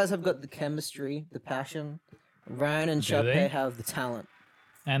 these guys have got the chemistry, the passion. Ryan and Do they? Sharpay have the talent.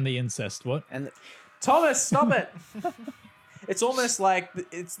 And the incest. What? And the, Thomas, stop it. It's almost like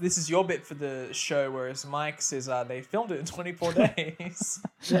this is your bit for the show, whereas Mike says they filmed it in 24 days.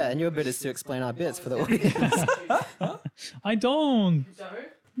 yeah, and your bit is to explain our bits for the audience. I don't. Don't.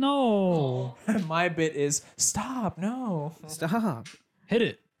 No. My bit is stop. No. Stop. Hit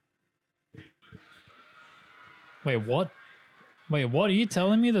it. Wait, what? Wait, what are you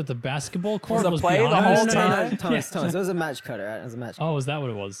telling me that the basketball court Was it was played the behind whole this time? tape? Thomas, it was a match cutter, right? It was a match. Oh, is that what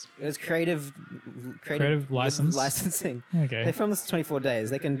it was? It was creative license? licensing. They Okay. filmed this in 24 days.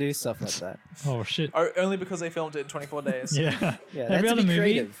 They can do stuff like that. Oh shit. Only because they filmed it in 24 days. Yeah. Yeah, Every that's to other be movie,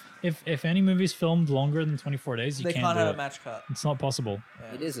 creative. if any movie's filmed longer than 24 days, you They can't can't do have it. a match cut. It's not possible.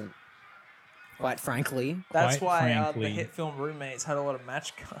 It isn't. Quite frankly. That's Quite why the frankly. hit film Roommates had a lot of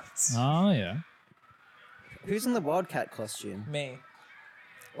match cuts. Oh yeah. Who's in the Wildcat costume? Me.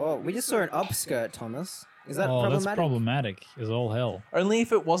 Oh, we just saw an upskirt, Thomas. Is that Oh, problematic? that's problematic. Is all hell. Only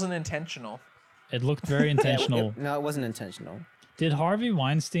if it wasn't intentional. It looked very intentional. No, it wasn't intentional. Did Harvey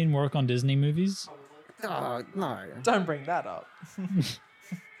Weinstein work on Disney movies? Oh, no. Don't bring that up.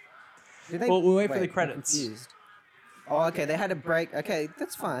 Did they... Well, we'll wait for the I'm credits. confused. Oh, okay. They had a break. Okay,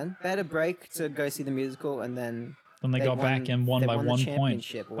 that's fine. They had a break to go see the musical, and then Then they got back and won they by won the 1 point.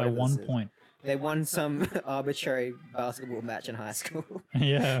 championship or By whatever 1 this is. point. They won some arbitrary basketball match in high school.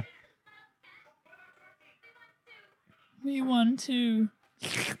 Yeah. We won too.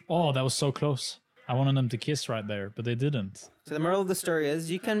 Oh, that was so close. I wanted them to kiss right there, but they didn't. So the moral of the story is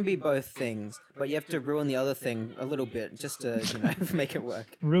you can be both things, but you have to ruin the other thing a little bit just to, make it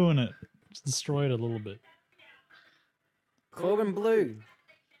work. Ruin it. Just destroy it a little bit. Corbin Blue.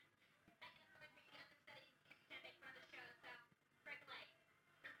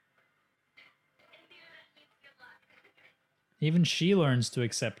 Even she learns to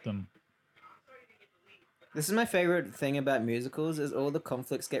accept them. This is my favorite thing about musicals is all the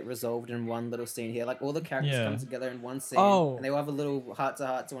conflicts get resolved in one little scene here. Like all the characters Yeah. come together in one scene, Oh. and they all have a little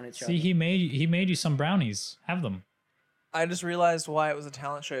heart-to-heart on each See, other. he made you some brownies. Have them. I just realized why it was a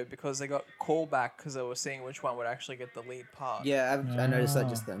talent show because they got callback because they were seeing which one would actually get the lead part. Yeah, I noticed that Ah.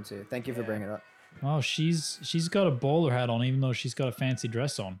 just then too. Thank you for bringing it up. Oh, she's got a bowler hat on, even though she's got a fancy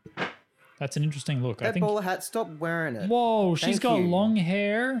dress on. That's an interesting look. I That think. bowler hat, stop wearing it. Whoa, she's Thank got you. long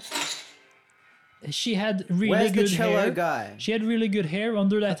hair. She had really Where's the good cello hair. guy? She had really good hair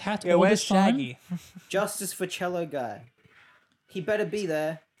under that hat Yeah, all where's this time. Shaggy? Justice for cello guy. He better be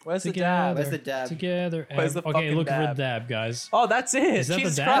there. Where's the Together, dab? Where's the dab? Together. Where's the okay, fucking look for dab? the dab, guys. Oh, that's it. Is that the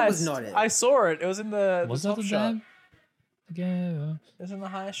Jesus dab? Christ. That was not it. I saw it. It was in the Was that top the shot. dab? Together. It was in the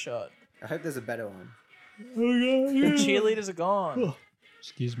high shot. I hope there's a better one. The cheerleaders are gone.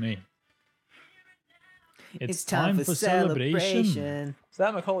 Excuse me. It's time for celebration. Is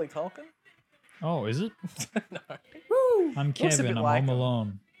that Macaulay Culkin? Oh, is it? No. Woo! I'm Looks a Kevin. bit I'm like home him.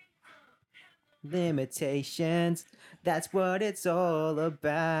 alone. Limitations. That's what it's all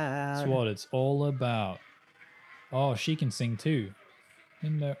about. That's what it's all about. Oh, she can sing too.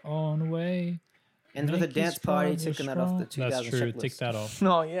 In their own way. Ends with a Make dance us party, stronger, taking that off the strong. 2000 That's true. checklist. Tick that off.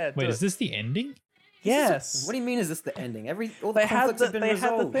 No, yeah. Wait, do is it. this the ending? Yes. What do you mean? Is this the ending? All the They had conflicts the- have been they had the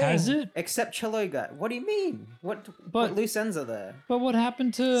resolved. thing. Has it? Except cello guy. What do you mean? What But- loose ends are there? But what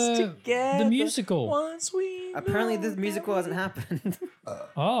happened to Together the musical? Once we Apparently, know this musical that hasn't happened.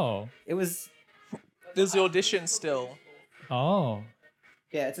 Oh. It was. There's the audition still. Oh.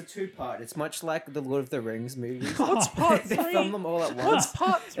 Yeah, it's a two-part. It's much like the Lord of the Rings movies. What's part They three? film them all at What's once.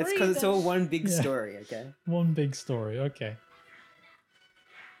 part three? It's because it's all one big Yeah. story. Okay. One big story. Okay.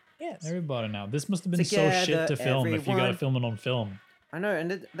 Yes. Everybody now. This must have been so shit Together, to film if you got to everyone. film it on film. I know,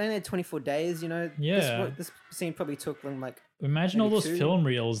 and they had 24 days. You know. Yeah. This scene probably took them like. Imagine all Maybe those two. film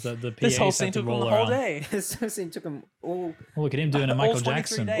reels that the PAs This whole had scene to took them roll the whole around. day. This scene took them all. Oh, look at him doing a All Michael 23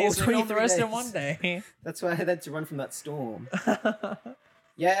 Jackson. days. All They filmed the 23 rest in days. one day. That's why I had to run from that storm.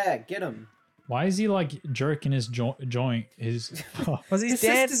 Yeah, get him. Why is he like jerking his joint? His Was His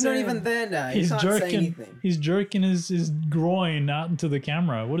sister's not even there now. He he's can't say jerking. anything. He's jerking his groin out into the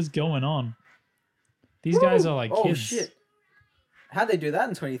camera. What is going on? These guys are like Oh kids. shit! How'd they do that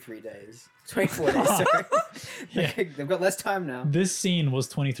in 23 days? 24 days. Sorry. Yeah. They've got less time now. This scene was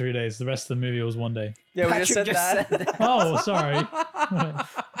 23 days. The rest of the movie was one day. Yeah, we Patrick just said that. Oh, sorry.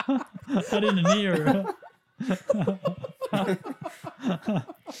 I didn't hear.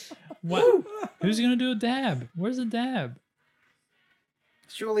 What? Who's gonna do a dab? Where's the dab?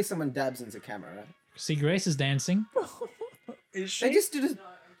 Surely someone dabs into camera, right? See, Grace is dancing. Is she? They just did a.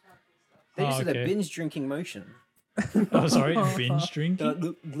 They just Oh, did a okay. binge drinking motion. Oh, sorry, binge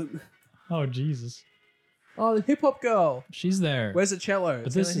drinking. Oh, Jesus, Oh, the hip hop girl. she's there. Where's the cello?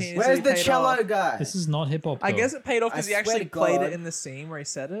 But this is- He Where's said he the paid cello off. guy? This is not hip hop. I guess it paid off I because he swear actually to played God. it in the scene where he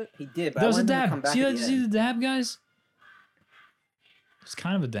said it. He did, but There's I a wanted him to come dab. back See at that? the See end. the dab, guys? It's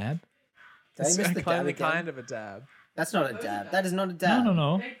kind of a dab. Did I miss the dab kind again? of a dab. That's not a dab. That is not a No, dab. no,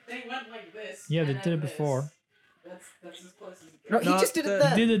 no. They went like this. Yeah, they and did it then this. before. That's as close as it No, gets. he No, just did the- it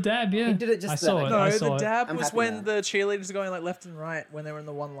then. Did a dab, yeah. He did it just I saw then. it. No, I the saw it. dab I'm was happy when now. the cheerleaders are going like left and right when they were in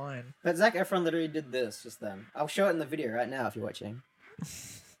the one line. But Zac Efron literally did this just then. I'll show it in the video right now if you're watching.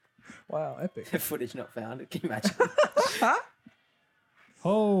 Wow, epic. Footage not found. Can you imagine?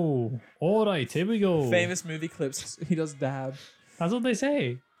 Oh, all right, here we go. Famous movie clips. He does dab That's what they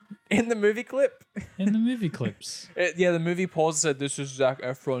say in the movie clip. in the movie clips. Yeah, the movie pause said this is Zac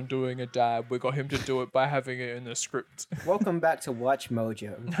Efron doing a dab. We got him to do it by having it in the script. Welcome back to Watch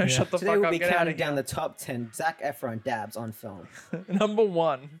Mojo. No, shut the Today fuck we'll up. be Get out counting of down the top 10 Zac Efron dabs on film. here. Number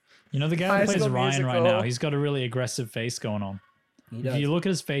 1. You know the guy High who plays School Ryan right Musical. now. He's got a really aggressive face going on. He If does. you look at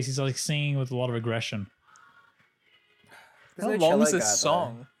his face, he's like singing with a lot of aggression. There's How no long is cello this guy, though.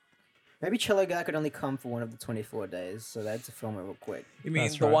 song? Maybe Cello Guy could only come for one of the 24 days, so they had to film it real quick. You mean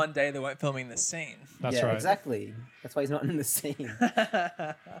That's the right. one day they weren't filming the scene? That's yeah, right. exactly. That's why he's not in the scene.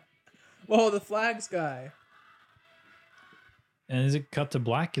 Whoa, the flags guy. And is it cut to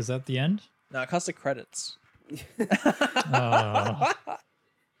black? Is that the end? No, it cuts to credits. Uh,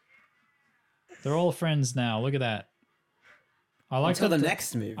 they're all friends now. Look at that. I like Until that. the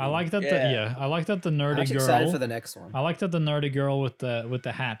next movie. I like that. Yeah. I like that the I'm nerdy actually excited girl. for the next one. I like that the nerdy girl with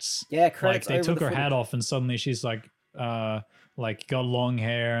the hats. Yeah, Like credits they over took the her hat footage. off and suddenly she's like got long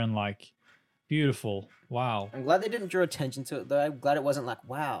hair and like beautiful. Wow. I'm glad they didn't draw attention to it, though. I'm glad it wasn't like,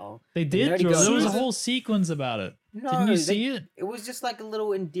 wow. They The did. nerdy Draw, girl- there was a Susan- whole sequence about it. No, Didn't you they- see it? It was just like a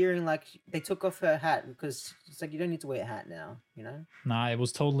little endearing, like they took off her hat because it's like you don't need to wear a hat now, you know? Nah, it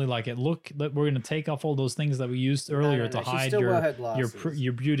was totally like it. Look, we're gonna take off all those things that we used earlier no, to she hide still wore her your glasses.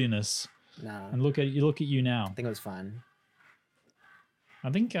 your beautiness. No, And look at you now. I think it was fine. I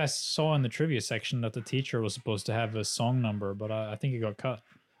think I saw in the trivia section that the teacher was supposed to have a song number, but I think it got cut.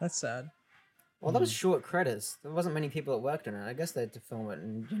 That's sad. Well, that was short credits. There wasn't many people that worked on it. I guess they had to film it,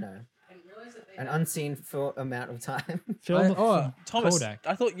 and you know. I didn't realize that an unseen amount of time. Filmed Thomas, Kodak.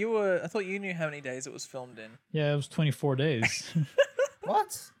 I thought you knew how many days it was filmed in. Yeah, it was 24 days.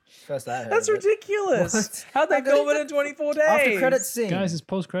 What? First I heard That's of it. ridiculous. What? How'd they How could film they it in 24 days? After credits scene. Guys, it's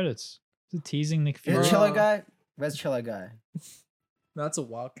post credits. Is it teasing Nick Is Fury? it Cello Guy? Where's Cello Guy? That's a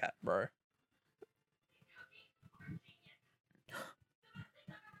wildcat, bro.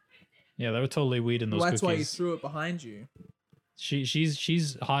 Yeah, they were totally weed in those Well, that's why you cookies. threw it behind you.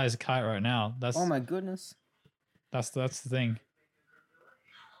 She's high as a kite right now. That's Oh my goodness. that's the thing.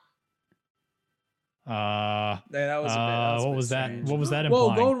 Yeah, that was a bit. What was that? strange. What was that Whoa,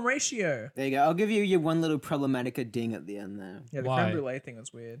 implying? golden ratio. There you go. I'll give you your one little problematica ding at the end there. Yeah, the Why? creme brulee thing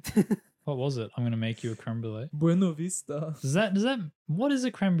was weird. What was it? I'm gonna make you a creme brulee. Buena vista. Does that what is a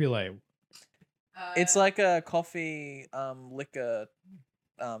creme brulee? It's like a coffee, liquor,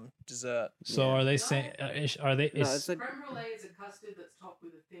 dessert. So Yeah. are they saying are they No, is, it's like Creme brulee is a custard that's topped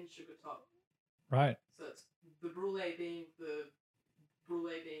with a thin sugar top. right? So it's the brulee being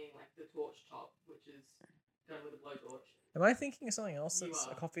like the torch top, which is done with a blowtorch. Am I thinking of something else You that's a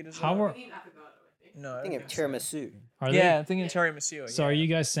are. coffee dessert? How are- I'm thinking avocado, I think. No, I I don't think of think so. tiramisu. Are Yeah, they? I'm thinking tiramisu. So are you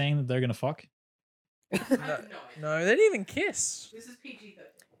guys saying that they're gonna fuck? I have no idea. No, they didn't even kiss. This is PG-13.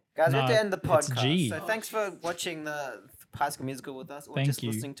 Guys, we have No, to end the it's podcast. G. So thanks for watching the High School Musical with us, or Thank just you.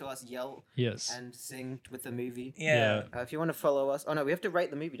 listening to us yell Yes. and sing with the movie. Yeah. If you want to follow us, oh no, we have to rate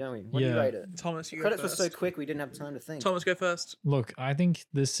the movie, don't we? What do you Yeah. rate it? Thomas, you go Credits first. were so quick, we didn't have time to think. Thomas, go first. Look, I think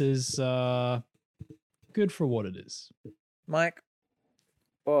this is good for what it is. Mike,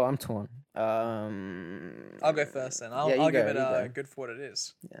 Oh, I'm torn. I'll go first then. I'll Yeah, you give go, it you go. good for what it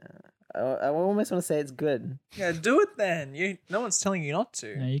is. I almost want to say it's good. Yeah, do it then. No one's telling you not to.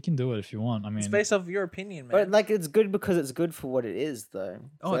 Yeah, you can do it if you want. I It's mean, based off of your opinion, man. But like, it's good because it's good for what it is, though.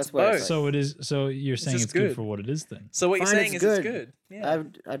 Oh, it's why both. so it is. So you're saying just it's good good. for what it is then? so what you're fine, saying it's is it's good. good. Yeah.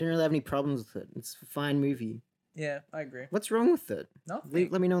 I don't really have any problems with it. It's a fine movie. Yeah, I agree. What's wrong with it? Nothing.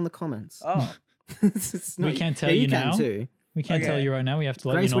 Let me know in the comments. Oh, It's We not- can't tell yeah, you can now? too. We can't tell Okay. you right now. We have to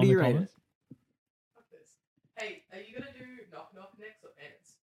let Grace, you know what in do the you rate comments. Fuck this. Hey, are you gonna do Knock Knock next or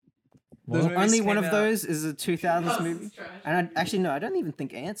Ants? Those What? movies Only one came of out- those is a 2000s Oh, this movie. is trash. And actually, no, I don't even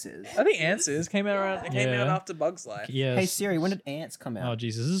think Ants is. I think Answers came out around. It came out Yeah. after Bugs Life. Yes. Hey Siri, when did Ants come Oh out?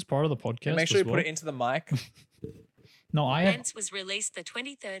 Jesus, this is part of the podcast. And make sure as you put well. it into the mic. No, I have. Ants was released the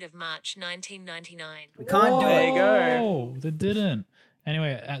 23rd of March 1999. We can't do There it. you go. Oh, they didn't.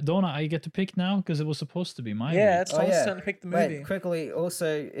 Anyway, Donna, I get to pick now because it was supposed to be my. Yeah, week. it's Thomas' turn to pick the movie. Wait, quickly,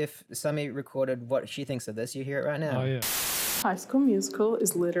 also, if Sammy recorded what she thinks of this, you hear it right now. Oh yeah. High School Musical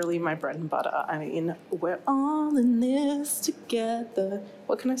is literally my bread and butter. I mean, we're all in this together.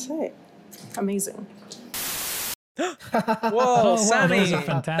 What can I say? Amazing. Whoa, wow, Sammy! that was a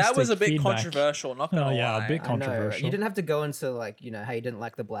That was a fantastic bit feedback. controversial. Not gonna Oh, yeah, a lie. bit I know, right? controversial. You didn't have to go into like, how you didn't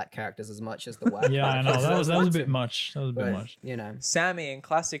like the black characters as much as the white. Yeah, I know. characters. That was a bit much. That was a bit But, much. Sammy and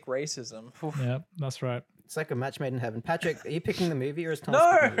classic racism. Oof. Yeah, that's right. it's like a match made in heaven. Patrick, are you picking the movie or is Thomas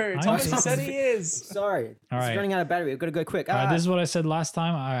No, picking it? Thomas Thomas said is- he is. Sorry, All it's right. running out of battery. We've got to go quick. All right, Ah. this is what I said last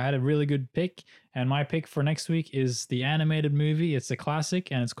time. I had a really good pick, and my pick for next week is the animated movie. It's a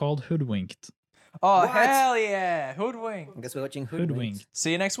classic, and it's called Hoodwinked. Oh What? hell yeah, Hoodwink. I guess we're watching Hoodwinked. Hoodwinked.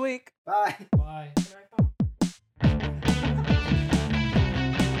 See you next week. Bye. Bye.